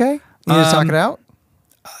doing okay? You need to talk it out?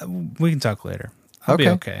 We can talk later. I'll be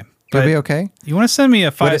okay. You'll be okay? You want to send me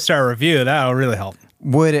a 5-star review? That'll really help.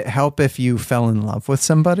 Would it help if you fell in love with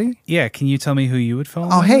somebody? Yeah. Can you tell me who you would fall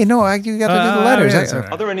in Oh, love hey, with? no, you got to do the letters. yeah, sorry.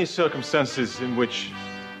 Are there any circumstances in which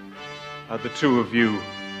the two of you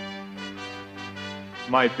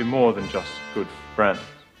might be more than just good friends?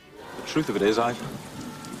 The truth of it is, I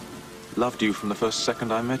loved you from the first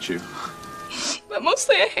second I met you. But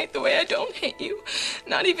mostly I hate the way I don't hate you.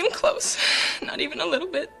 Not even close. Not even a little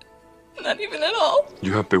bit. Not even at all.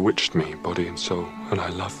 You have bewitched me, body and soul, and I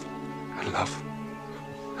love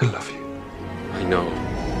you. I know.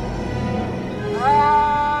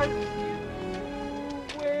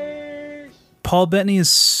 Paul Bettany is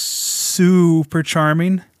super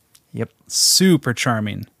charming. Yep. Super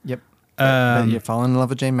charming. Yep. You're falling in love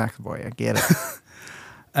with James McAvoy. I get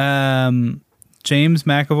it. James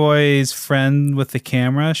McAvoy's friend with the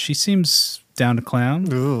camera, she seems down to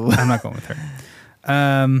clown. Ooh. I'm not going with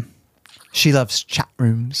her. She loves chat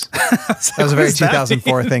rooms. That was a very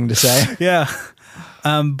 2004 thing to say. Yeah.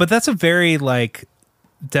 But that's a very,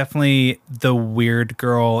 definitely the weird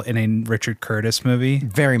girl in a Richard Curtis movie.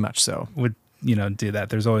 Very much so. Would, do that.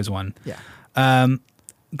 There's always one. Yeah.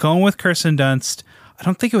 Going with Kirsten Dunst, I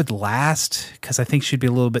don't think it would last because I think she'd be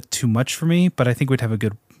a little bit too much for me, but I think we'd have a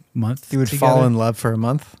good month. You would together. fall in love for a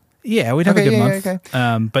month? Yeah, we'd have a good month. Yeah,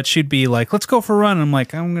 okay. But she'd be like, let's go for a run. And I'm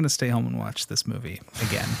like, I'm going to stay home and watch this movie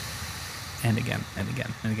again and again and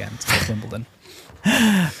again and again. It's called Wimbledon.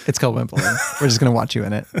 It's called Wimbledon. We're just going to watch you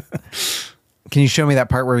in it. Can you show me that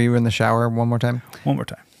part where you were in the shower one more time? One more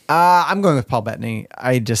time. I'm going with Paul Bettany.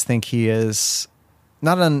 I just think he is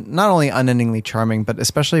not only unendingly charming, but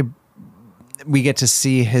especially we get to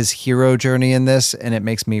see his hero journey in this, and it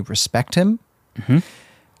makes me respect him. Mm-hmm.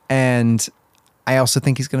 And I also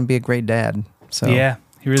think he's going to be a great dad. So yeah,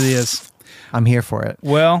 he really is. I'm here for it.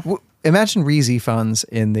 Well, imagine Reese Ifans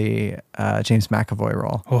in the James McAvoy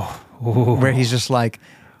role, where he's just like,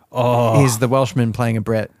 he's the Welshman playing a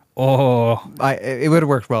Brit. It would have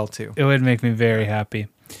worked well too. It would make me very happy.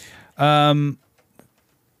 We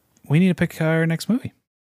need to pick our next movie.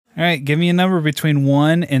 All right, give me a number between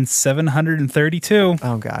 1 and 732.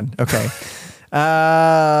 Oh God. Okay.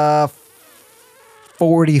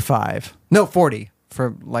 45. No, 40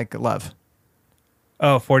 for love.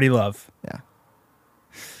 Oh, 40 love.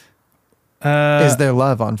 Yeah. Is there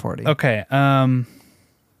love on 40? Okay. I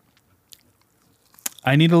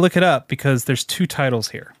need to look it up because there's 2 titles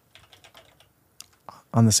here.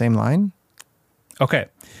 On the same line? Okay.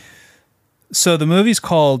 So the movie's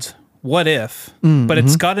called What If, but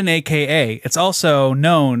it's got an AKA. It's also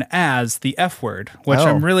known as the F Word, which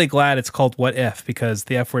I'm really glad it's called What If because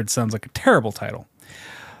the F Word sounds like a terrible title.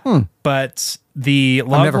 But the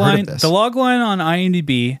log line on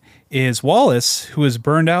IMDb is Wallace, who is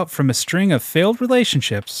burned out from a string of failed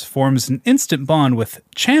relationships, forms an instant bond with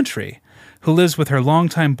Chantry, who lives with her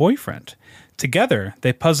longtime boyfriend. Together,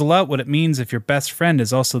 they puzzle out what it means if your best friend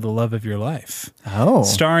is also the love of your life. Oh.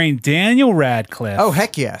 Starring Daniel Radcliffe. Oh,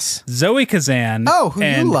 heck yes. Zoe Kazan. Oh, who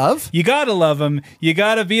you love. You gotta love him. You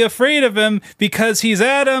gotta be afraid of him because he's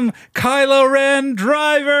Adam Kylo Ren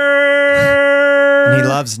Driver. And he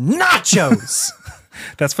loves nachos.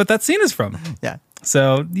 That's what that scene is from. Yeah.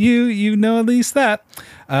 So you know at least that.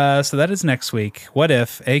 So that is next week. What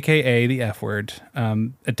If, a.k.a. the F Word,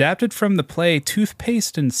 adapted from the play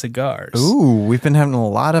Toothpaste and Cigars. Ooh, we've been having a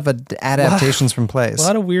lot of adaptations from plays. A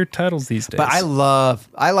lot of weird titles these days. But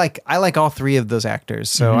I like all three of those actors,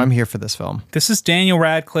 so I'm here for this film. This is Daniel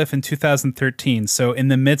Radcliffe in 2013, so in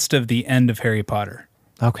the midst of the end of Harry Potter.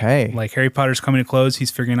 Okay. Like Harry Potter's coming to close,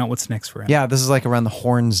 he's figuring out what's next for him. Yeah, this is like around the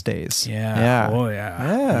Horns days. Yeah. Oh,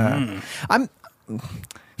 yeah.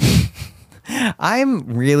 I'm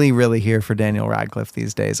really, really here for Daniel Radcliffe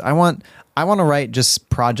these days. I want to write just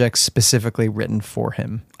projects specifically written for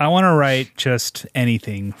him. I want to write just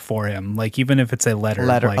anything for him, like even if it's a letter,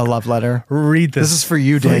 like, a love letter. Read this. This is for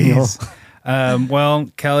you, Daniel. Well,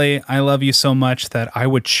 Kelly, I love you so much that I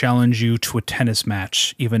would challenge you to a tennis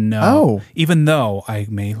match, even though I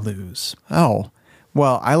may lose. Oh,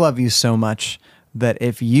 well, I love you so much that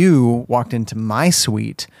if you walked into my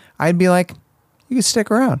suite, I'd be like, you can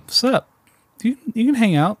stick around. What's up? You can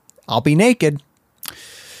hang out. I'll be naked.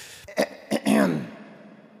 And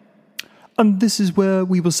this is where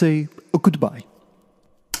we will say goodbye.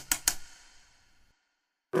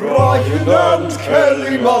 Ryan and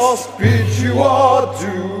Kelly must bid you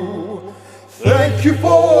adieu. Thank you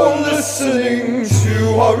for listening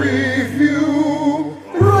to our review.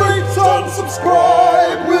 Rate and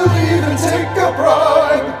subscribe, we'll even take a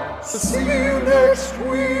bribe. So see you next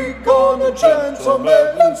week on A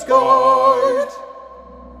Gentleman's Guide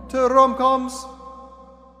to Rom-Coms.